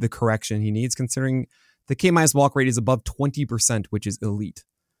is the correction he needs, considering the K- walk rate is above 20%, which is elite.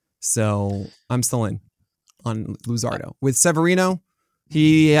 So I'm still in on Luzardo. With Severino,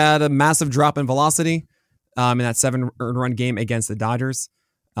 he had a massive drop in velocity in that 7-run game against the Dodgers,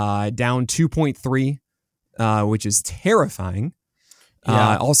 down 2.3, which is terrifying.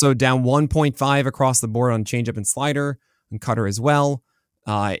 Yeah. Also down 1.5 across the board on changeup and slider and cutter as well.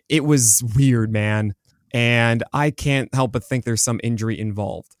 It was weird, man. And I can't help but think there's some injury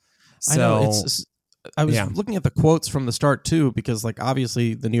involved. So, I know, I was looking at the quotes from the start too, because like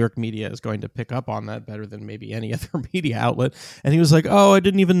obviously the New York media is going to pick up on that better than maybe any other media outlet. And he was like, "Oh, I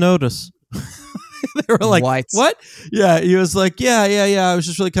didn't even notice." They were like, "What?" Yeah, he was like, "Yeah. I was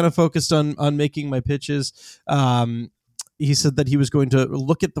just really kind of focused on making my pitches." He said that he was going to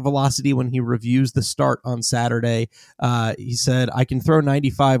look at the velocity when he reviews the start on Saturday. He said, "I can throw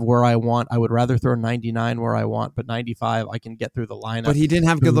 95 where I want. I would rather throw 99 where I want, but 95 I can get through the lineup." But he didn't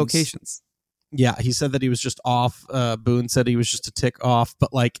have good locations. Yeah, he said that he was just off. Boone said he was just a tick off,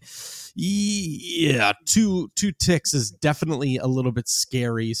 but like, yeah, two ticks is definitely a little bit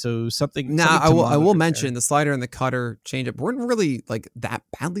scary. So something. Now I will mention the slider and the cutter changeup weren't really like that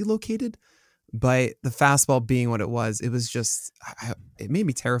badly located, but the fastball being what it was just it made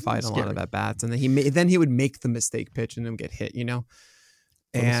me terrified a lot of at bats. And then he would make the mistake pitch and then get hit, you know.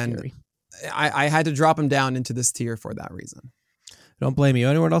 And I had to drop him down into this tier for that reason. Don't blame me.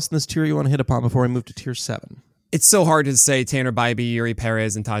 Anyone else in this tier you want to hit upon before we move to tier 7? It's so hard to say Tanner Bybee, Yuri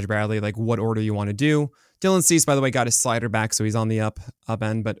Perez, and Taj Bradley, like what order you want to do. Dylan Cease, by the way, got his slider back, so he's on the up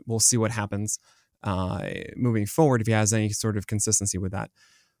end, but we'll see what happens moving forward if he has any sort of consistency with that.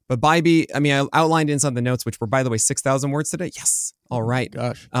 But Bybee, I mean, I outlined inside the notes, which were, by the way, 6,000 words today. Yes. All right.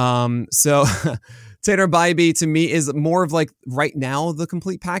 Gosh. So Tanner Bybee, to me, is more of like right now the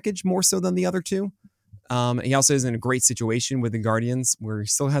complete package, more so than the other two. He also is in a great situation with the Guardians where he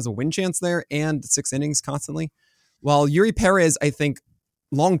still has a win chance there and 6 innings constantly. While Yuri Perez, I think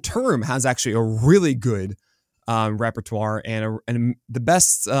long-term has actually a really good repertoire and the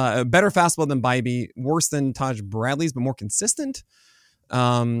best, better fastball than Bybee, worse than Taj Bradley's, but more consistent.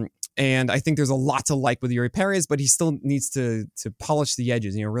 And I think there's a lot to like with Yuri Perez, but he still needs to polish the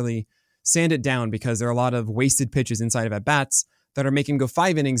edges, really sand it down, because there are a lot of wasted pitches inside of at-bats that are making him go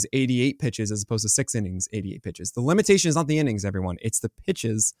 5 innings, 88 pitches, as opposed to 6 innings, 88 pitches. The limitation is not the innings, everyone. It's the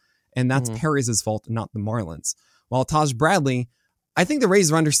pitches, and that's Perez's fault, not the Marlins. While Taj Bradley, I think the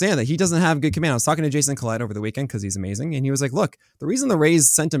Rays understand that he doesn't have good command. I was talking to Jason Collette over the weekend because he's amazing, and he was like, look, the reason the Rays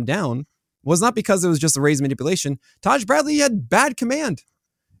sent him down was not because it was just the Rays manipulation. Taj Bradley had bad command.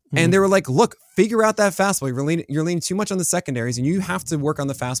 And they were like, look, figure out that fastball. You're leaning too much on the secondaries, and you have to work on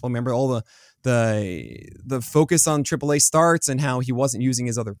the fastball. Remember all the focus on AAA starts and how he wasn't using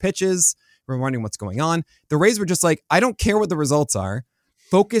his other pitches. We're wondering what's going on. The Rays were just like, I don't care what the results are.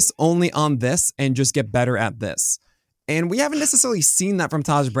 Focus only on this and just get better at this. And we haven't necessarily seen that from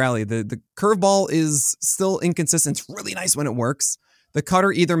Taj Bradley. The curveball is still inconsistent. It's really nice when it works. The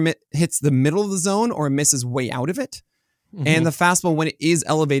cutter either hits the middle of the zone or misses way out of it. And the fastball, when it is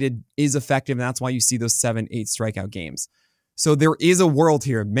elevated, is effective. And that's why you see those 7-8 strikeout games. So there is a world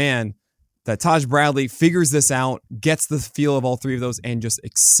here, man, that Taj Bradley figures this out, gets the feel of all three of those, and just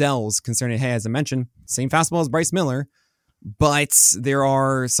excels, concerning, hey, as I mentioned, same fastball as Bryce Miller, but there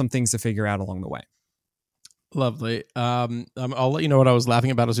are some things to figure out along the way. Lovely. I'll let you know what I was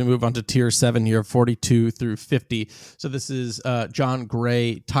laughing about as we move on to tier 7 here, 42 through 50. So this is John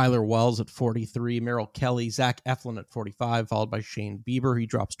Gray, Tyler Wells at 43, Merrill Kelly, Zach Eflin at 45, followed by Shane Bieber. He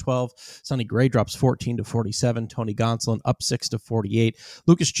drops 12. Sonny Gray drops 14 to 47. Tony Gonsolin up 6 to 48.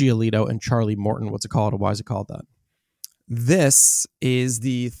 Lucas Giolito and Charlie Morton. What's it called? Or why is it called that? This is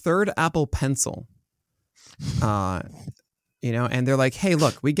the third Apple Pencil. And they're like, hey,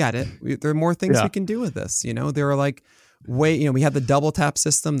 look, we get it. There are more things we can do with this. They were like, wait, we have the double tap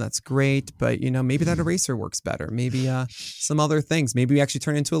system. That's great. But, maybe that eraser works better. Maybe some other things. Maybe we actually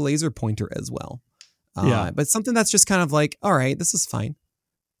turn into a laser pointer as well. But something that's just kind of like, all right, this is fine.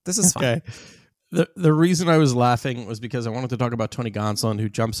 This is fine. The reason I was laughing was because I wanted to talk about Tony Gonsolin, who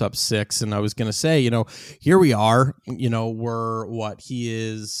jumps up 6. And I was going to say, here we are, we're he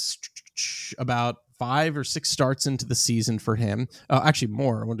is about 5 or 6 starts into the season for him. Actually,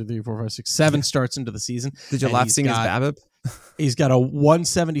 more. 1, 2, 3, 4, 5, 6, 7 starts into the season. Did you laugh seeing his BABIP? He's got a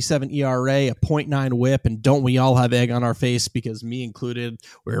 1.77 ERA, a 0.9 WHIP, and don't we all have egg on our face, because me included,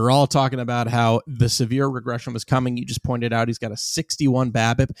 we were all talking about how the severe regression was coming. You just pointed out he's got a 61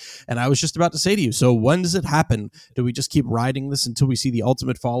 BABIP, and I was just about to say to you, so when does it happen? Do we just keep riding this until we see the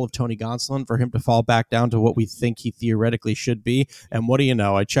ultimate fall of Tony Gonsolin for him to fall back down to what we think he theoretically should be? And what do you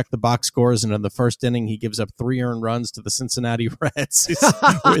know? I checked the box scores, and in the first inning, he gives up 3 earned runs to the Cincinnati Reds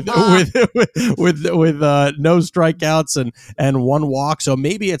with no strikeouts and 1 walk. So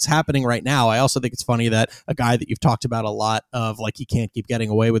maybe it's happening right now. I also think it's funny that a guy that you've talked about a lot of, like, he can't keep getting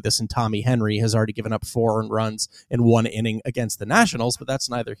away with this, and Tommy Henry has already given up 4 earned runs in 1 inning against the Nationals, but that's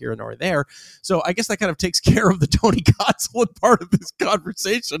neither here nor there. So I guess that kind of takes care of the Tony Gonsolin part of this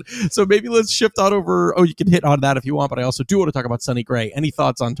conversation. So maybe let's shift on over. Oh, you can hit on that if you want, but I also do want to talk about Sonny Gray. Any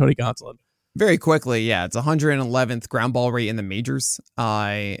thoughts on Tony Gonsolin? Very quickly, yeah, it's 111th ground ball rate in the majors.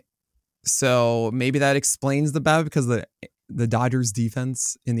 So maybe that explains the BABIP, because the Dodgers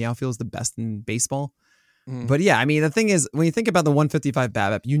defense in the outfield is the best in baseball. But yeah, I mean, the thing is, when you think about the 155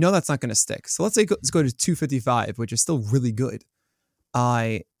 BABIP, you know that's not going to stick. So let's go to 255, which is still really good.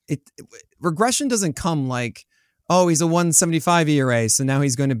 Regression doesn't come like, oh, he's a 175 ERA, so now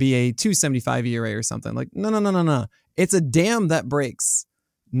he's going to be a 275 ERA or something. Like, no. It's a dam that breaks,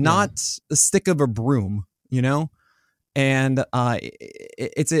 not a stick of a broom, you know? And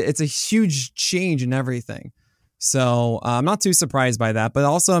it's a huge change in everything. So I'm not too surprised by that. But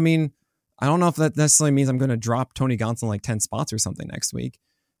also, I mean, I don't know if that necessarily means I'm going to drop Tony Gonsolin like 10 spots or something next week.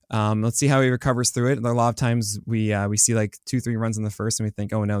 Let's see how he recovers through it. A lot of times we see like 2-3 runs in the first and we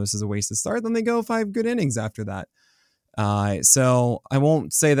think, oh no, this is a wasted start. Then they go 5 good innings after that. So I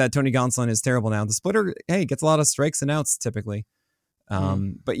won't say that Tony Gonsolin is terrible now. The splitter, hey, gets a lot of strikes and outs typically.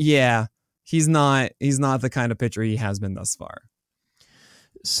 But yeah, he's not the kind of pitcher he has been thus far.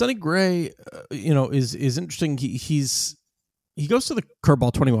 Sonny Gray, is interesting. He goes to the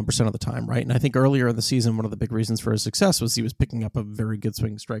curveball 21% of the time, right? And I think earlier in the season, one of the big reasons for his success was he was picking up a very good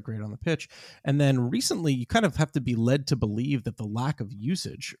swing strike rate on the pitch. And then recently, you kind of have to be led to believe that the lack of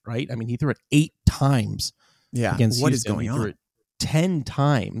usage, right? I mean, he threw it 8 times. Yeah, against what Houston. is going on? Threw it 10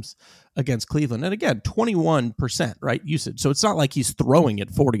 times against Cleveland. And again, 21%, right, usage. So it's not like he's throwing it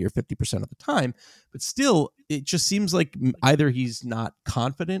 40 or 50% of the time, but still, it just seems like either he's not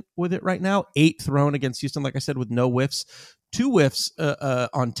confident with it right now. 8 thrown against Houston, like I said, with no whiffs. 2 whiffs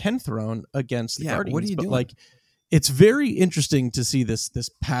on 10 thrown against the Guardians. What are you doing? Like, it's very interesting to see this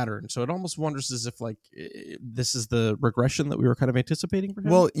pattern. So it almost wonders as if like this is the regression that we were kind of anticipating for him.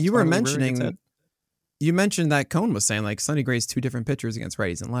 Well, you were mentioning. You mentioned that Cone was saying like Sonny Gray's 2 different pitchers against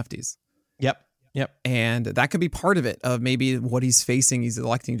righties and lefties. Yep. And that could be part of it, of maybe what he's facing. He's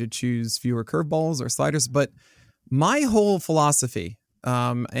electing to choose fewer curveballs or sliders. But my whole philosophy,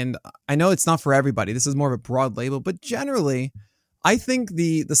 and I know it's not for everybody, this is more of a broad label, but generally, I think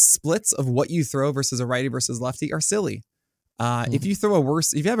the splits of what you throw versus a righty versus lefty are silly. If you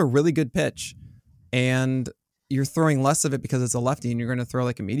have a really good pitch and you're throwing less of it because it's a lefty and you're going to throw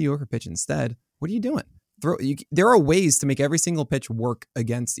like a mediocre pitch instead, what are you doing? There are ways to make every single pitch work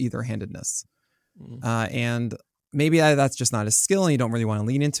against either handedness. And maybe that's just not a skill and you don't really want to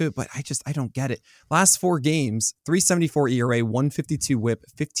lean into it, but I don't get it. Last 4 games, 3.74 ERA, 152 whip,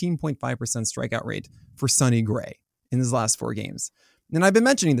 15.5% strikeout rate for Sonny Gray in his last 4 games. And I've been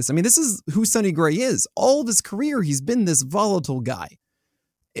mentioning this. I mean, this is who Sonny Gray is. All of his career, he's been this volatile guy.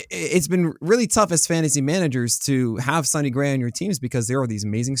 It's been really tough as fantasy managers to have Sonny Gray on your teams because there are these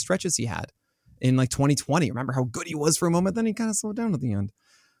amazing stretches he had in like 2020. Remember how good he was for a moment? Then he kind of slowed down at the end,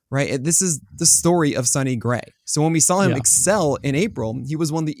 right? This is the story of Sonny Gray. So when we saw him excel in April, he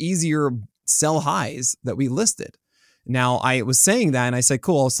was one of the easier sell highs that we listed. Now, I was saying that and I said,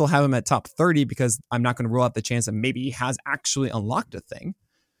 cool, I'll still have him at top 30 because I'm not going to rule out the chance that maybe he has actually unlocked a thing.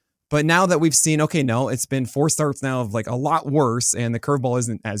 But now that we've seen, okay, no, it's been 4 starts now of like a lot worse and the curveball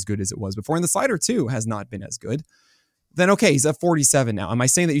isn't as good as it was before. And the slider too has not been as good. Then, okay, he's at 47 now. Am I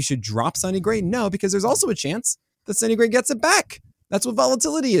saying that you should drop Sonny Gray? No, because there's also a chance that Sonny Gray gets it back. That's what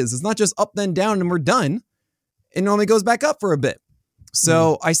volatility is. It's not just up, then down, and we're done. It normally goes back up for a bit.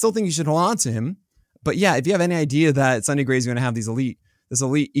 So I still think you should hold on to him. But yeah, if you have any idea that Sonny Gray is going to have this elite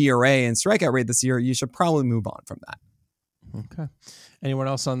ERA and strikeout rate this year, you should probably move on from that. Okay. Anyone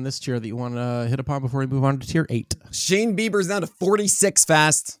else on this tier that you want to hit upon before we move on to tier 8? Shane Bieber's down to 46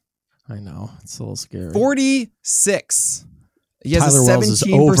 fast. I know. It's a little scary. 46. He has Tyler a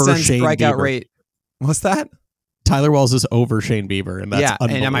 17% strikeout rate. What's that? Tyler Wells is over Shane Bieber. And that's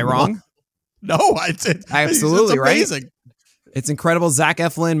and am I wrong? No, it's absolutely amazing. It's incredible. Zach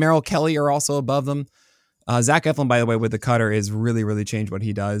Eflin, Merrill Kelly are also above them. Zach Eflin, by the way, with the cutter is really, really changed what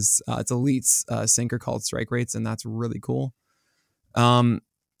he does. It's Elite's sinker called Strike Rates, and that's really cool.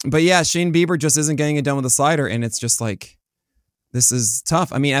 But yeah, Shane Bieber just isn't getting it done with the slider, and it's just like, this is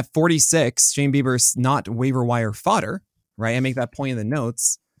tough. I mean, at 46, Shane Bieber's not waiver wire fodder, right? I make that point in the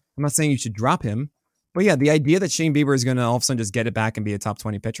notes. I'm not saying you should drop him. But yeah, the idea that Shane Bieber is going to all of a sudden just get it back and be a top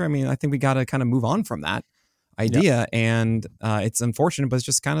 20 pitcher, I mean, I think we got to kind of move on from that idea. Yep. And it's unfortunate, but it's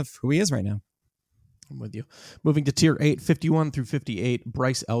just kind of who he is right now. I'm with you. Moving to tier 8, 51 through 58.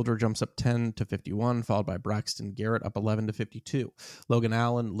 Bryce Elder jumps up 10 to 51, followed by Braxton Garrett up 11 to 52. Logan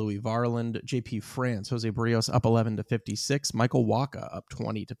Allen, Louis Varland, JP France, Jose Barrios up 11 to 56. Michael Wacha up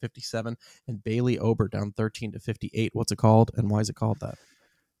 20 to 57. And Bailey Ober down 13 to 58. What's it called, and why is it called that?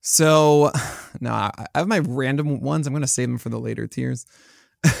 So, no, I have my random ones. I'm going to save them for the later tiers.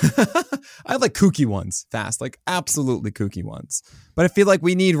 I have like kooky ones fast, like absolutely kooky ones. But I feel like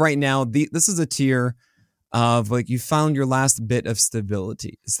we need right now, this is a tier of like you found your last bit of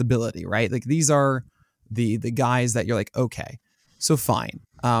stability, right? Like these are the guys that you're like, okay, so fine.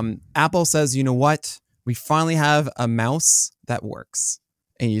 Apple says, you know what? We finally have a mouse that works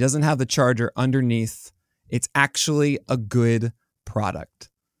and he doesn't have the charger underneath. It's actually a good product,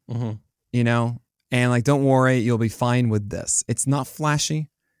 you know? And like, don't worry, you'll be fine with this. It's not flashy.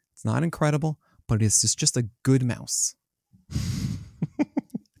 It's not incredible, but it's just a good mouse.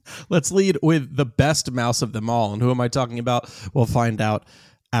 Let's lead with the best mouse of them all. And who am I talking about? We'll find out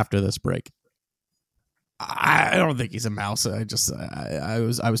after this break. I don't think he's a mouse. I was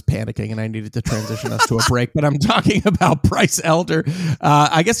panicking and I needed to transition us to a break. But I'm talking about Bryce Elder.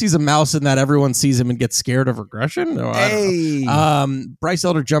 I guess he's a mouse in that everyone sees him and gets scared of regression. No, hey. Bryce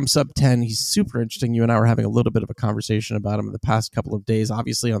Elder jumps up 10. He's super interesting. You and I were having a little bit of a conversation about him in the past couple of days.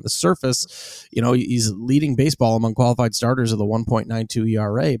 Obviously, on the surface, you know, he's leading baseball among qualified starters of the 1.92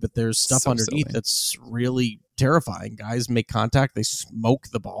 ERA. But there's stuff underneath that's really terrifying. Guys make contact, they smoke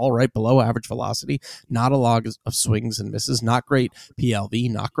the ball right below average velocity, not a lot of swings and misses, not great PLV,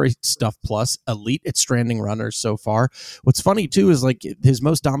 not great stuff plus, elite at stranding runners so far. What's funny too is like his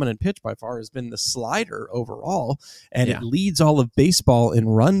most dominant pitch by far has been the slider overall, and it leads all of baseball in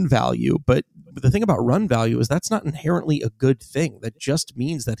run value. But the thing about run value is that's not inherently a good thing. That just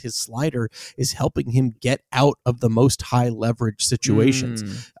means that his slider is helping him get out of the most high leverage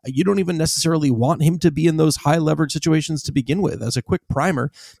situations. You don't even necessarily want him to be in those high leverage situations to begin with. As a quick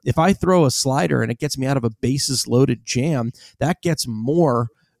primer, if I throw a slider and it gets me out of a bases loaded jam, that gets more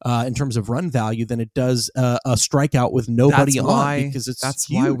in terms of run value than it does a strikeout with nobody on, because that's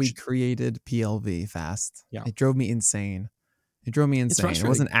huge. Why we created PLV fast. Yeah. It drove me insane. It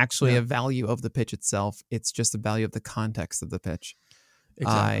wasn't actually a value of the pitch itself. It's just the value of the context of the pitch.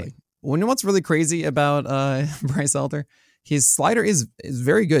 Exactly. You know what's really crazy about Bryce Elder? His slider is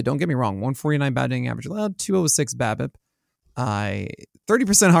very good. Don't get me wrong. 149 batting average, 206 BABIP,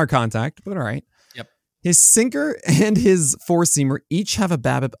 30% hard contact, but all right. Yep. His sinker and his four seamer each have a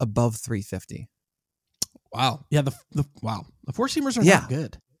BABIP above 350. Wow. Yeah. The four seamers are not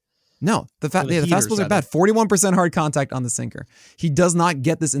good. No, the fastballs are bad. 41% hard contact on the sinker. He does not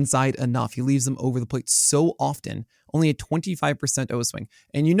get this inside enough. He leaves them over the plate so often. Only a 25% O swing.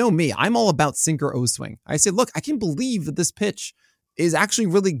 And you know me, I'm all about sinker O swing. I say, look, I can believe that this pitch is actually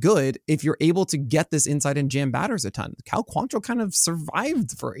really good if you're able to get this inside and jam batters a ton. Cal Quantrill kind of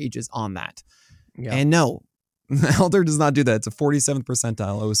survived for ages on that. Yeah. And no, Elder does not do that. It's a 47th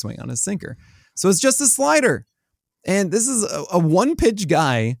percentile O swing on his sinker. So it's just a slider. And this is a one-pitch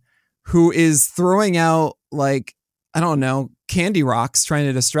guy who is throwing out, like, I don't know, candy rocks, trying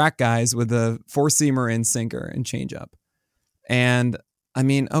to distract guys with a four-seamer and sinker and changeup. And, I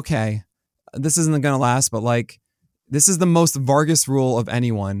mean, okay, this isn't going to last, but, like, this is the most Vargas rule of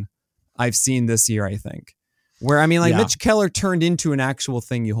anyone I've seen this year, I think. Where, I mean, like, Mitch Keller turned into an actual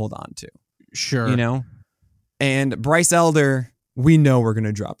thing you hold on to. Sure. You know? And Bryce Elder, we know we're going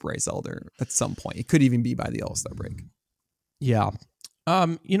to drop Bryce Elder at some point. It could even be by the All-Star break. Yeah.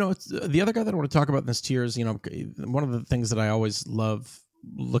 You know, it's the other guy that I want to talk about in this tier is, you know, one of the things that I always love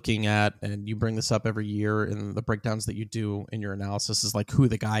looking at, and you bring this up every year in the breakdowns that you do in your analysis, is like who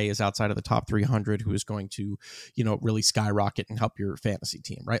the guy is outside of the top 300 who is going to, you know, really skyrocket and help your fantasy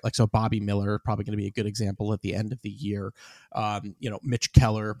team, right? Like, so Bobby Miller, probably going to be a good example at the end of the year. You know, Mitch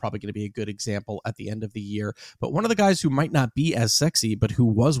Keller, probably going to be a good example at the end of the year. But one of the guys who might not be as sexy, but who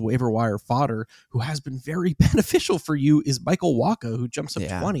was waiver wire fodder, who has been very beneficial for you, is Michael Wacha, who jumps up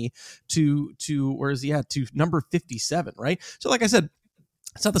 20 to where is he at? To number 57, right? So like I said,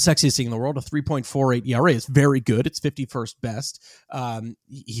 It's not the sexiest thing in the world. A 3.48 ERA is very good. It's 51st best.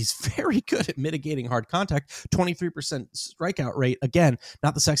 He's very good at mitigating hard contact. 23% strikeout rate. Again,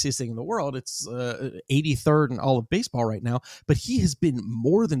 not the sexiest thing in the world. It's 83rd in all of baseball right now. But he has been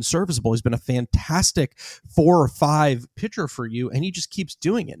more than serviceable. He's been a fantastic 4 or 5 pitcher for you, and he just keeps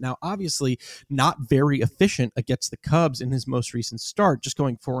doing it. Now, obviously, not very efficient against the Cubs in his most recent start, just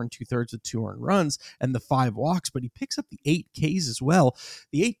going 4 2/3 with 2 earned runs and the 5 walks. But he picks up the 8 Ks as well.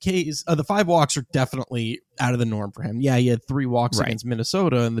 The 8 Ks, the 5 walks are definitely out of the norm for him. Yeah, he had 3 walks against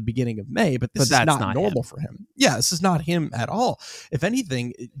Minnesota in the beginning of May, but this is not normal for him. Yeah, this is not him at all. If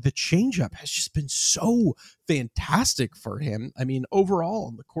anything, the changeup has just been so fantastic for him. I mean, overall,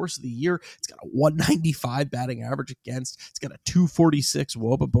 in the course of the year, it's got a 195 batting average against. It's got a 246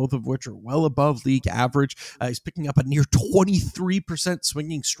 WOBA, both of which are well above league average. He's picking up a near 23%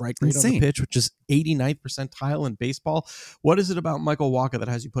 swinging strike rate on the pitch, which is 89th percentile in baseball. What is it about Michael Wacha that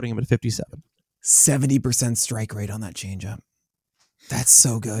has you putting him at 57? 70% strike rate on that changeup. That's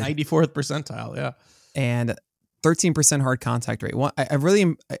so good. 94th percentile, yeah. And 13% hard contact rate. Well,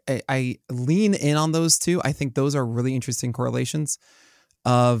 I lean in on those two. I think those are really interesting correlations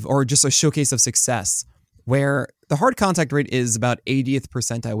or just a showcase of success, where the hard contact rate is about 80th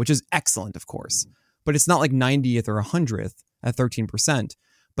percentile, which is excellent, of course, but it's not like 90th or 100th at 13%.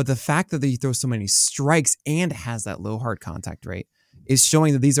 But the fact that he throws so many strikes and has that low hard contact rate is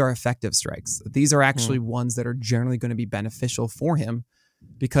showing that these are effective strikes. These are actually ones that are generally going to be beneficial for him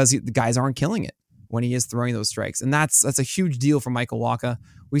because the guys aren't killing it when he is throwing those strikes. And that's a huge deal for Michael Wacha.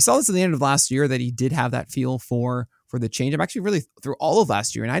 We saw this at the end of last year that he did have that feel for the changeup, actually really through all of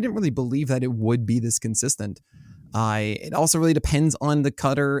last year. And I didn't really believe that it would be this consistent. It also really depends on the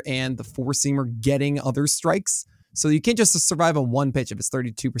cutter and the four-seamer getting other strikes. So you can't just survive on one pitch. If it's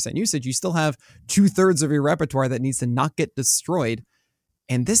 32% usage, you still have 2/3 of your repertoire that needs to not get destroyed.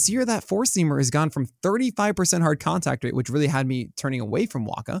 And this year, that four-seamer has gone from 35% hard contact rate, which really had me turning away from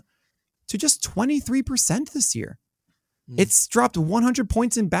Wacha, to just 23% this year. It's dropped 100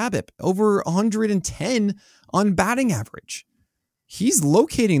 points in BABIP, over 110 on batting average. He's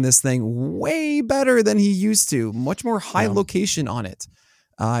locating this thing way better than he used to, much more high location on it.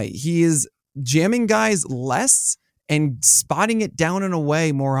 He is jamming guys less and spotting it down and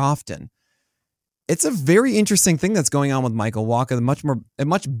away more often. It's a very interesting thing that's going on with Michael Wacha. A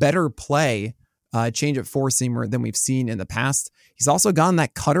much better play change at four-seamer than we've seen in the past. He's also gotten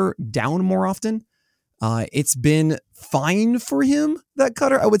that cutter down more often. It's been fine for him, that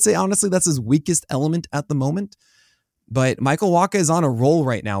cutter. I would say, honestly, that's his weakest element at the moment. But Michael Wacha is on a roll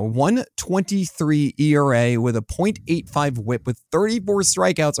right now. 1.23 ERA with a 0.85 whip with 34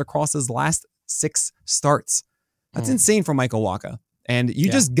 strikeouts across his last 6 starts. That's insane for Michael Wacha. And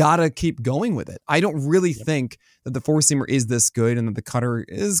you just got to keep going with it. I don't really think that the four-seamer is this good and that the cutter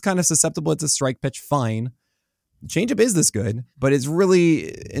is kind of susceptible to strike pitch fine. The changeup is this good, but it's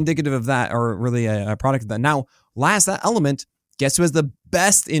really indicative of that, or really a product of that. Now, that element, guess who has the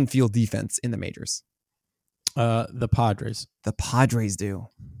best infield defense in the majors? The Padres. The Padres do.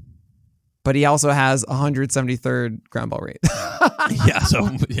 But he also has 173rd ground ball rate.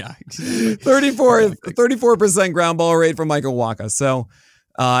 34% ground ball rate from Michael Wacha. So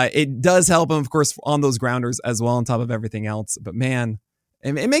it does help him, of course, on those grounders as well, on top of everything else. But man,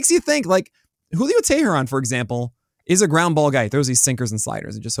 it makes you think, like Julio Teheran, for example, is a ground ball guy. He throws these sinkers and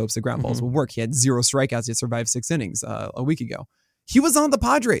sliders and just hopes the ground balls will work. He had 0 strikeouts. He survived 6 innings a week ago. He was on the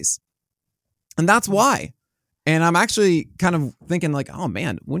Padres. And that's why. And I'm actually kind of thinking like, oh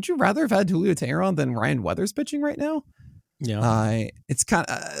man, wouldn't you rather have had Julio Teheran than Ryan Weathers pitching right now? Yeah. It's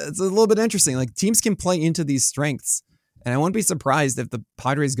a little bit interesting. Like, teams can play into these strengths. And I wouldn't be surprised if the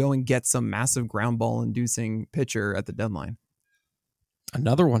Padres go and get some massive ground ball inducing pitcher at the deadline.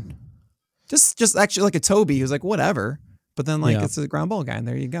 Another one. Just actually like a Toby who's like, whatever. But then it's a ground ball guy, and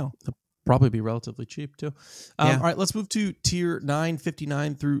there you go. Probably be relatively cheap too. All right, let's move to tier 9,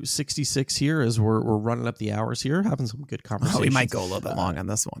 59 through 66 here as we're running up the hours here, having some good conversations. We might go a little bit long on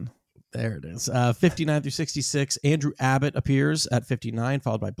this one. There it is. 59 through 66. Andrew Abbott appears at 59,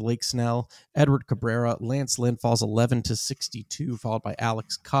 followed by Blake Snell, Edward Cabrera. Lance Lynn falls 11 to 62, followed by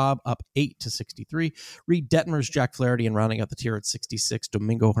Alex Cobb, up 8 to 63. Reed Detmers, Jack Flaherty, and rounding out the tier at 66,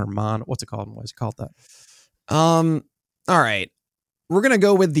 Domingo Germán. What's it called? Why is it called that? All right. We're going to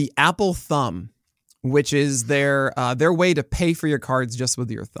go with the Apple Thumb, which is their way to pay for your cards just with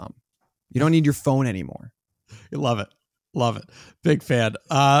your thumb. You don't need your phone anymore. You love it. Love it. Big fan.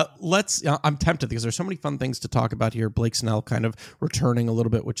 I'm tempted because there's so many fun things to talk about here. Blake Snell kind of returning a little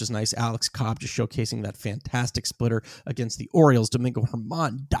bit, which is nice. Alex Cobb just showcasing that fantastic splitter against the Orioles. Domingo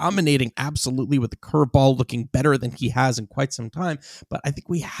Germán dominating absolutely with the curveball, looking better than he has in quite some time. But I think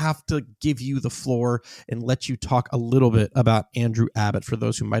we have to give you the floor and let you talk a little bit about Andrew Abbott for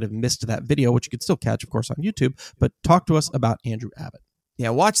those who might have missed that video, which you could still catch, of course, on YouTube. But talk to us about Andrew Abbott. Yeah,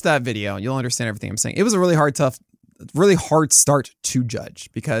 watch that video. You'll understand everything I'm saying. It was a really hard start to judge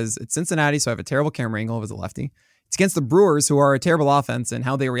because it's Cincinnati, so I have a terrible camera angle as a lefty. It's against the Brewers, who are a terrible offense, and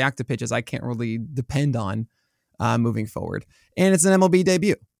how they react to pitches I can't really depend on moving forward. And it's an MLB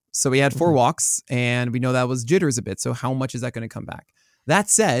debut. So we had 4 walks, and we know that was jitters a bit. So how much is that going to come back? That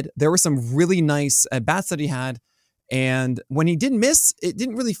said, there were some really nice at-bats that he had. And when he didn't miss, it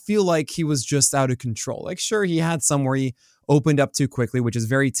didn't really feel like he was just out of control. Like, sure, he had some where he opened up too quickly, which is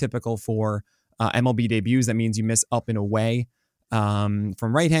very typical for MLB debuts. That means you miss up and away from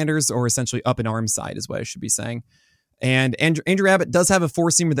right-handers, or essentially up and arm side is what I should be saying. And Andrew Abbott does have a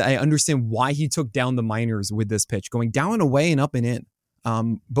four-seamer that I understand why he took down the minors with this pitch, going down and away and up and in.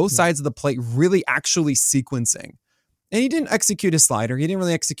 Both sides of the plate really actually sequencing. And he didn't execute his slider. He didn't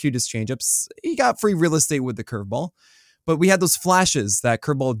really execute his changeups. He got free real estate with the curveball. But we had those flashes, that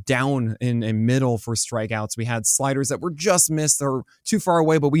curveball down in middle for strikeouts. We had sliders that were just missed or too far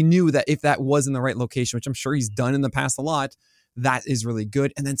away, but we knew that if that was in the right location, which I'm sure he's done in the past a lot, that is really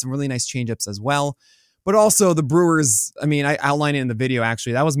good. And then some really nice changeups as well. But also the Brewers, I mean, I outlined it in the video,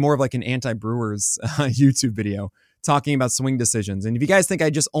 actually. That was more of like an anti-Brewers YouTube video talking about swing decisions. And if you guys think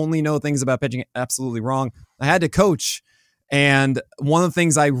I just only know things about pitching, absolutely wrong. I had to coach. And one of the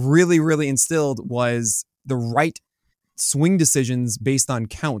things I really, really instilled was the right swing decisions based on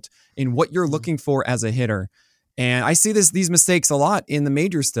count in what you're looking for as a hitter. And I see these mistakes a lot in the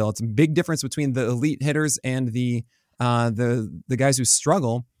majors still. It's a big difference between the elite hitters and the guys who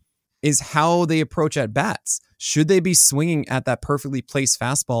struggle is how they approach at bats. Should they be swinging at that perfectly placed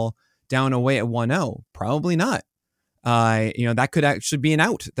fastball down away at 1-0? Probably not. That could actually be an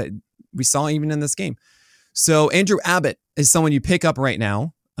out that we saw even in this game. So Andrew Abbott is someone you pick up right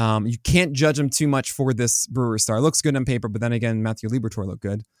now. You can't judge him too much for this Brewers star. Looks good on paper, but then again, Matthew Liberatore looked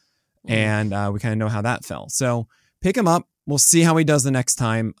good. And we kind of know how that fell. So pick him up. We'll see how he does the next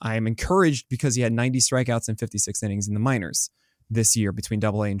time. I'm encouraged because he had 90 strikeouts and 56 innings in the minors this year between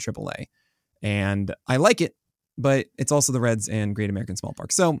AA and AAA. And I like it, but it's also the Reds and Great American Small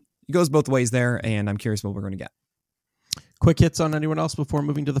Park. So it goes both ways there, and I'm curious what we're going to get. Quick hits on anyone else before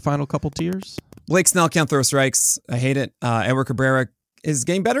moving to the final couple tiers? Blake Snell can't throw strikes. I hate it. Edward Cabrera is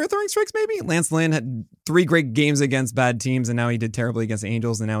getting better at throwing strikes, maybe. Lance Lynn had 3 great games against bad teams, and now he did terribly against the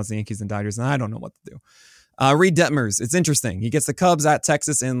Angels, and now it's the Yankees and Dodgers, and I don't know what to do. Reed Detmers, it's interesting. He gets the Cubs at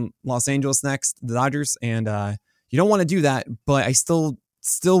Texas and Los Angeles next, the Dodgers, and you don't want to do that, but I still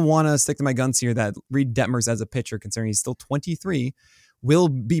want to stick to my guns here that Reed Detmers as a pitcher, considering he's still 23, will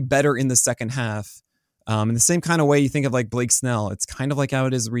be better in the second half. In the same kind of way you think of like Blake Snell, it's kind of like how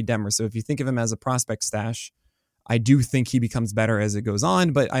it is Reed Detmers. So if you think of him as a prospect stash, I do think he becomes better as it goes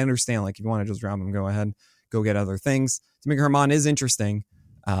on, but I understand, like, if you want to just drop him, go ahead, go get other things. Domingo Germán is interesting,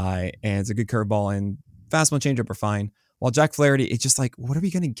 and it's a good curveball, and fastball and changeup are fine. While Jack Flaherty, it's just like, what are we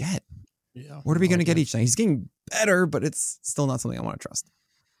going to get? Yeah, what are we going to get each night? He's getting better, but it's still not something I want to trust.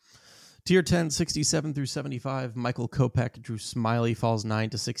 Tier 10, 67 through 75. Michael Kopech, Drew Smiley falls 9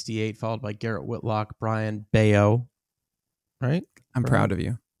 to 68, followed by Garrett Whitlock, Brian Bayo. Right? I'm proud of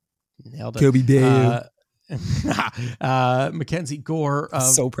you. Nailed it. Kobe Bayo. Mackenzie Gore,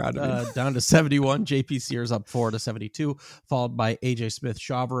 so proud of you. Down to 71. JP Sears up 4 to 72, followed by AJ Smith,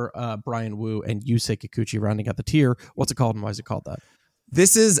 Shaver, Brian Wu, and Yusei Kikuchi rounding out the tier. What's it called, and why is it called that?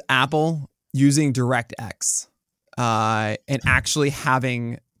 This is Apple using DirectX and actually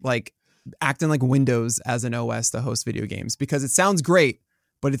having acting like Windows as an OS to host video games, because it sounds great,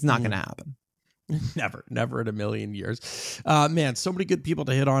 but it's not going to happen. Never in a million years. Man, so many good people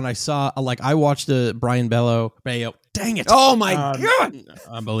to hit on. I saw, I watched the Brian Bayo. Dang it. Oh my God.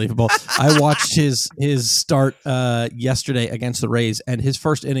 Unbelievable. I watched his start yesterday against the Rays, and his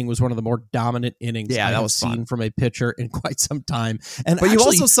first inning was one of the more dominant innings I have seen from a pitcher in quite some time. But you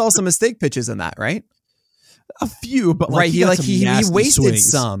also saw some mistake pitches in that, right? A few, but right, he wasted swings.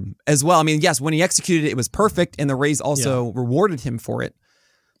 Some as well. I mean, yes, when he executed it, it was perfect, and the Rays also rewarded him for it.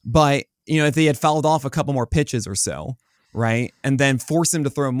 But if they had fouled off a couple more pitches or so, right, and then forced him to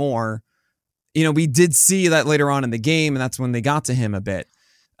throw more, we did see that later on in the game, and that's when they got to him a bit.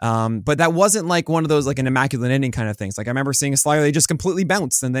 But that wasn't like one of those like an immaculate inning kind of things. Like I remember seeing a slider, they just completely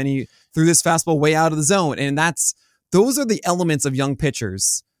bounced, and then he threw this fastball way out of the zone, and those are the elements of young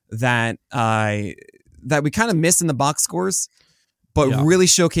pitchers that that we kind of miss in the box scores, but really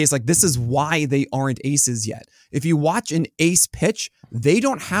showcase like this is why they aren't aces yet. If you watch an ace pitch, they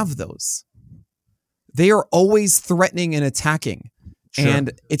don't have those. They are always threatening and attacking. Sure.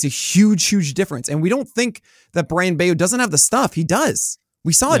 And it's a huge, huge difference. And we don't think that Brayan Bello doesn't have the stuff. He does.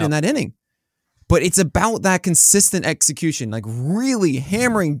 We saw it in that inning. But it's about that consistent execution, like really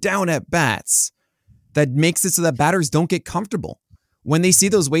hammering down at bats that makes it so that batters don't get comfortable. When they see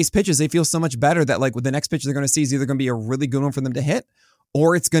those waste pitches, they feel so much better that like with the next pitch they're going to see is either going to be a really good one for them to hit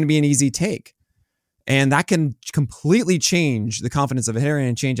or it's going to be an easy take. And that can completely change the confidence of a hitter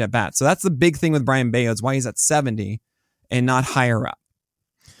and change at bat. So that's the big thing with Brayan Bello. It's why he's at 70 and not higher up.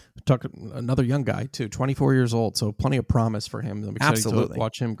 Talk another young guy too, 24 years old, so plenty of promise for him. I'm excited to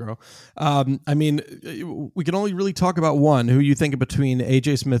watch him grow. I mean, we can only really talk about one. Who you think between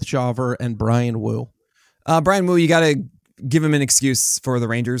AJ Smith-Shawver and Brian Wu? Brian Wu, you got to give him an excuse for the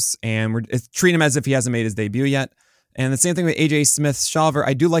Rangers, and we're treat him as if he hasn't made his debut yet. And the same thing with AJ Smith-Shawver.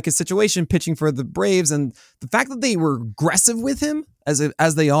 I do like his situation pitching for the Braves, and the fact that they were aggressive with him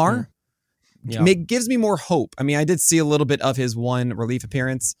as they are. Gives me more hope. I mean, I did see a little bit of his one relief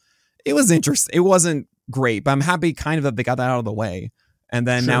appearance. It was interesting. It wasn't great, but I'm happy kind of that they got that out of the way. And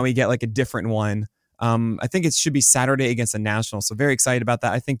then now we get like a different one. I think it should be Saturday against the Nationals. So very excited about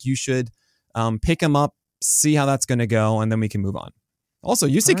that. I think you should pick him up, see how that's going to go, and then we can move on. Also,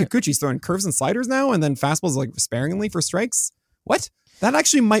 you see Kikuchi's throwing curves and sliders now, and then fastballs like sparingly for strikes. What? That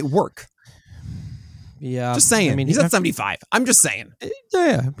actually might work. Yeah, just saying. I mean, he's at 75. I'm just saying.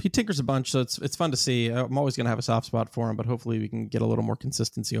 Yeah, he tinkers a bunch, so it's fun to see. I'm always going to have a soft spot for him, but hopefully we can get a little more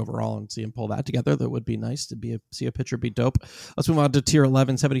consistency overall and see him pull that together. That would be nice to see a pitcher be dope. Let's move on to tier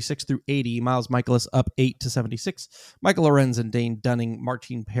 11, 76 through 80. Miles Michaelis up 8 to 76. Michael Lorenzen, Dane Dunning,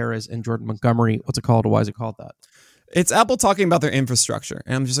 Martin Perez, and Jordan Montgomery. What's it called? Why is it called that? It's Apple talking about their infrastructure,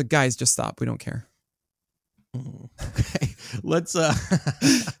 and I'm just like, guys, just stop. We don't care. Okay, let's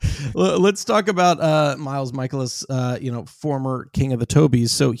talk about Miles Michaelis, former king of the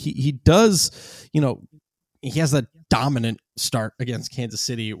Tobies. So he does, he has that dominant start against Kansas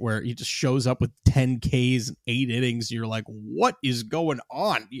City where he just shows up with 10 Ks and 8 innings. You're like, what is going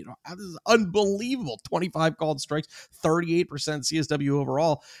on? This is unbelievable. 25 called strikes, 38% CSW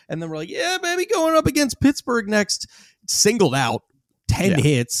overall. And then we're like, yeah, maybe going up against Pittsburgh next. Singled out, 10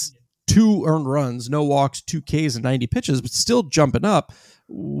 hits, 2 earned runs, no walks, 2 Ks and 90 pitches, but still jumping up.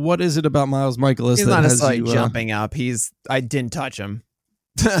 What is it about Miles Michaelis? He's not necessarily jumping up. I didn't touch him.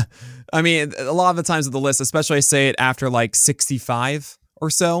 I mean, a lot of the times with the list, especially I say it after like 65 or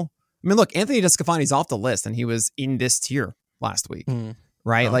so. I mean, look, Anthony DeSclafani's off the list and he was in this tier last week,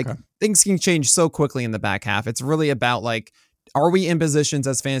 right? Okay. Like things can change so quickly in the back half. It's really about like, are we in positions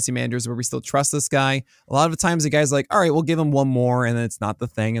as fantasy managers where we still trust this guy? A lot of the times the guy's like, all right, we'll give him one more and then it's not the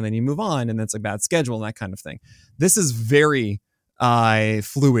thing. And then you move on and then it's a bad schedule and that kind of thing. This is very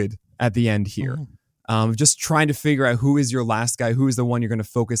fluid at the end here. Just trying to figure out who is your last guy, who is the one you're going to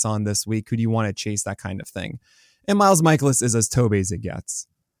focus on this week, who do you want to chase, that kind of thing. And Miles Michaelis is as Tobe as it gets.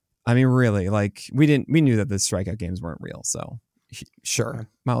 I mean, really, like we knew that the strikeout games weren't real. So sure,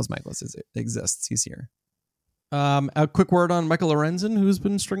 Miles Michaelis exists. He's here. A quick word on Michael Lorenzen, who's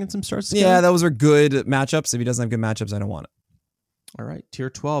been stringing some starts together. Yeah, those are good matchups. If he doesn't have good matchups, I don't want it. All right, tier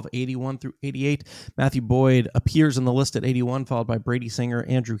 12, 81 through 88. Matthew Boyd appears on the list at 81, followed by Brady Singer,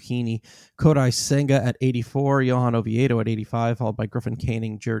 Andrew Heaney, Kodai Senga at 84, Johan Oviedo at 85, followed by Griffin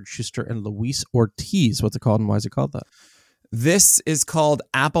Canning, Jared Schuster, and Luis Ortiz. What's it called and why is it called that? This is called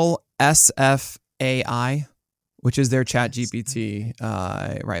Apple SFAI, which is their ChatGPT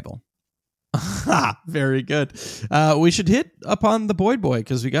rival. Very good. We should hit upon the Boyd boy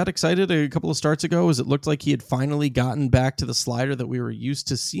because we got excited a couple of starts ago as it looked like he had finally gotten back to the slider that we were used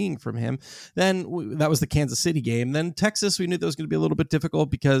to seeing from him. Then that was the Kansas City game. Then Texas, we knew that was going to be a little bit difficult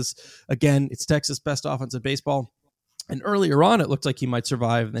because, again, it's Texas' best offense in baseball. And earlier on, it looked like he might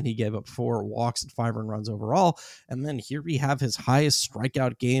survive. And then he gave up 4 walks and 5 earned runs overall. And then here we have his highest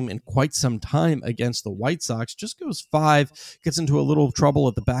strikeout game in quite some time against the White Sox. Just goes 5, gets into a little trouble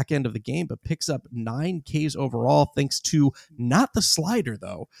at the back end of the game, but picks up 9 Ks overall, thanks to not the slider,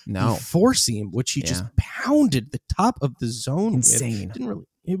 though. No. The 4-seam, which he just pounded the top of the zone. Insane.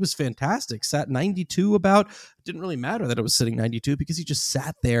 It was fantastic. Sat 92 about. It didn't really matter that it was sitting 92 because he just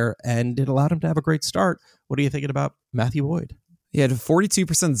sat there and it allowed him to have a great start. What are you thinking about Matthew Boyd? He had a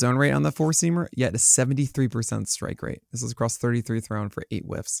 42% zone rate on the 4-seamer, yet a 73% strike rate. This is across 33 thrown for 8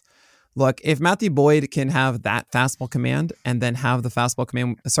 whiffs. Look, if Matthew Boyd can have that fastball command and then have the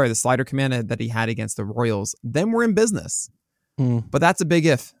the slider command that he had against the Royals, then we're in business. But that's a big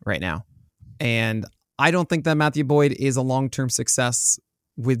if right now. And I don't think that Matthew Boyd is a long-term success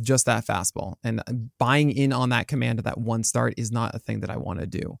with just that fastball, and buying in on that command of that one start is not a thing that I want to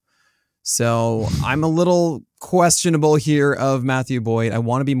do. So I'm a little questionable here of Matthew Boyd. I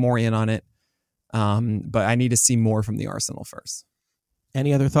want to be more in on it, but I need to see more from the arsenal first.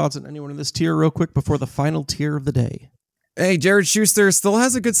 Any other thoughts on anyone in this tier real quick before the final tier of the day? Hey, Jared Schuster still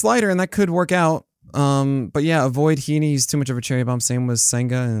has a good slider, and that could work out. But yeah, avoid Heaney. He's too much of a cherry bomb. Same with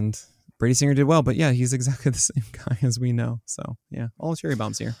Senga, and Brady Singer did well. But yeah, he's exactly the same guy as we know. So yeah, all cherry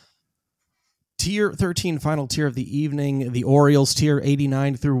bombs here. Tier 13, final tier of the evening. The Orioles tier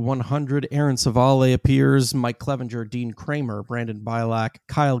 89 through 100. Aaron Savale appears. Mike Clevenger, Dean Kramer, Brandon Bilak,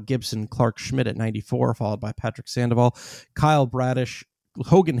 Kyle Gibson, Clark Schmidt at 94, followed by Patrick Sandoval, Kyle Bradish,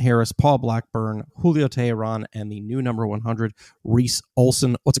 Hogan Harris, Paul Blackburn, Julio Teheran, and the new number 100, Reese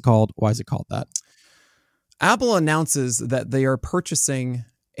Olson. What's it called? Why is it called that? Apple announces that they are purchasing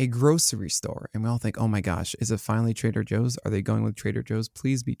a grocery store, and we all think, oh my gosh, is it finally Trader Joe's? Are they going with Trader Joe's?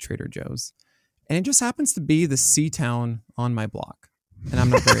 Please be Trader Joe's. And it just happens to be the C-Town on my block, and I'm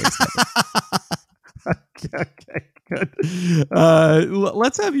not very excited. Okay, good.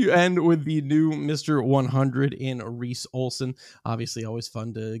 Let's have you end with the new Mr. 100 in Reese Olson. Obviously, always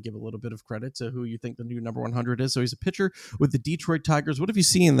fun to give a little bit of credit to who you think the new number 100 is. So he's a pitcher with the Detroit Tigers. What have you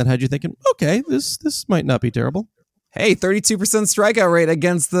seen that had you thinking, okay, this might not be terrible? Hey, 32% strikeout rate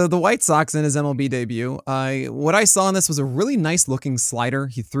against the White Sox in his MLB debut. What I saw in this was a really nice looking slider.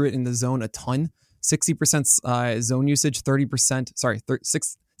 He threw it in the zone a ton. 60% zone usage,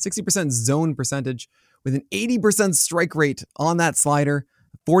 60% zone percentage with an 80% strike rate on that slider,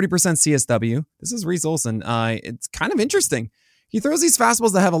 40% CSW. This is Reese Olson. It's kind of interesting. He throws these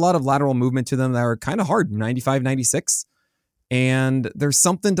fastballs that have a lot of lateral movement to them that are kind of hard, 95, 96. And there's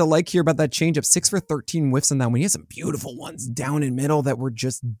something to like here about that changeup. 6 for 13 whiffs on that one. He has some beautiful ones down in middle that were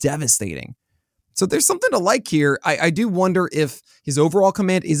just devastating. So there's something to like here. I do wonder if his overall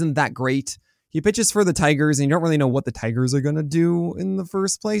command isn't that great. He pitches for the Tigers, and you don't really know what the Tigers are going to do in the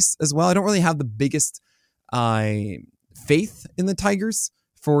first place as well. I don't really have the biggest faith in the Tigers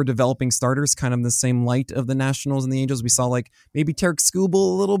for developing starters, kind of in the same light of the Nationals and the Angels. We saw like maybe Tarek Skubal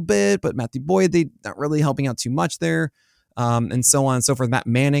a little bit, but Matthew Boyd, they not really helping out too much there, and so on and so forth. Matt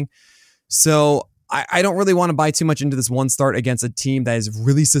Manning. So I don't really want to buy too much into this one start against a team that is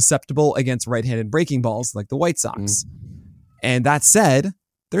really susceptible against right-handed breaking balls like the White Sox. And that said,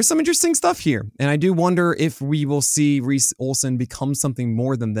 there's some interesting stuff here. And I do wonder if we will see Reese Olson become something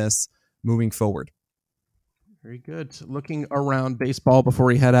more than this moving forward. Very good. Looking around baseball before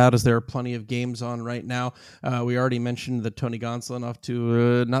we head out, as there are plenty of games on right now. We already mentioned that Tony Gonsolin off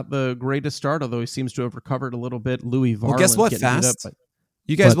to not the greatest start, although he seems to have recovered a little bit. Louis Varland. Well, guess what, Fast?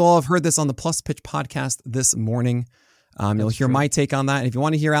 You guys will all have heard this on the Plus Pitch podcast this morning. You'll hear my take on that. And if you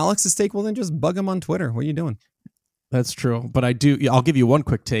want to hear Alex's take, well, then just bug him on Twitter. What are you doing? That's true, but I'll give you one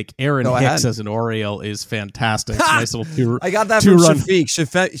quick take. Aaron Hicks as an Oriole is fantastic. Nice little two. I got that from Shafiq.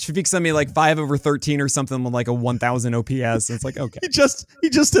 Shafiq sent me like 5 over 13 or something with like a 1,000 OPS. It's like, okay, he just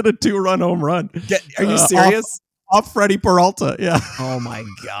hit a 2-run home run. Are you serious? Off Freddie Peralta. Yeah. Oh my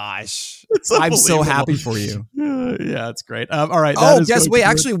gosh, I'm so happy for you. Yeah, it's great. All right.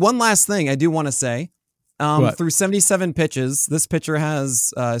 Actually, one last thing I do want to say. Through 77 pitches, this pitcher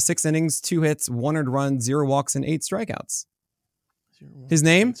has 6 innings, 2 hits, 1 earned run, 0 walks, and 8 strikeouts. His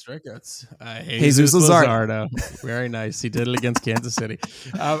name? Strikeouts. Jesus Luzardo. Very nice. He did it against Kansas City.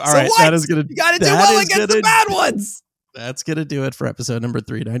 All so right. What? That is gonna. You got to do well against the bad ones. That's going to do it for episode number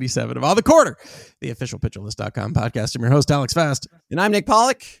 397 of On the Corner, the official pitcherlist.com podcast. I'm your host, Alex Fast. And I'm Nick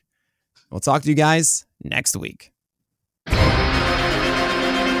Pollock. We'll talk to you guys next week.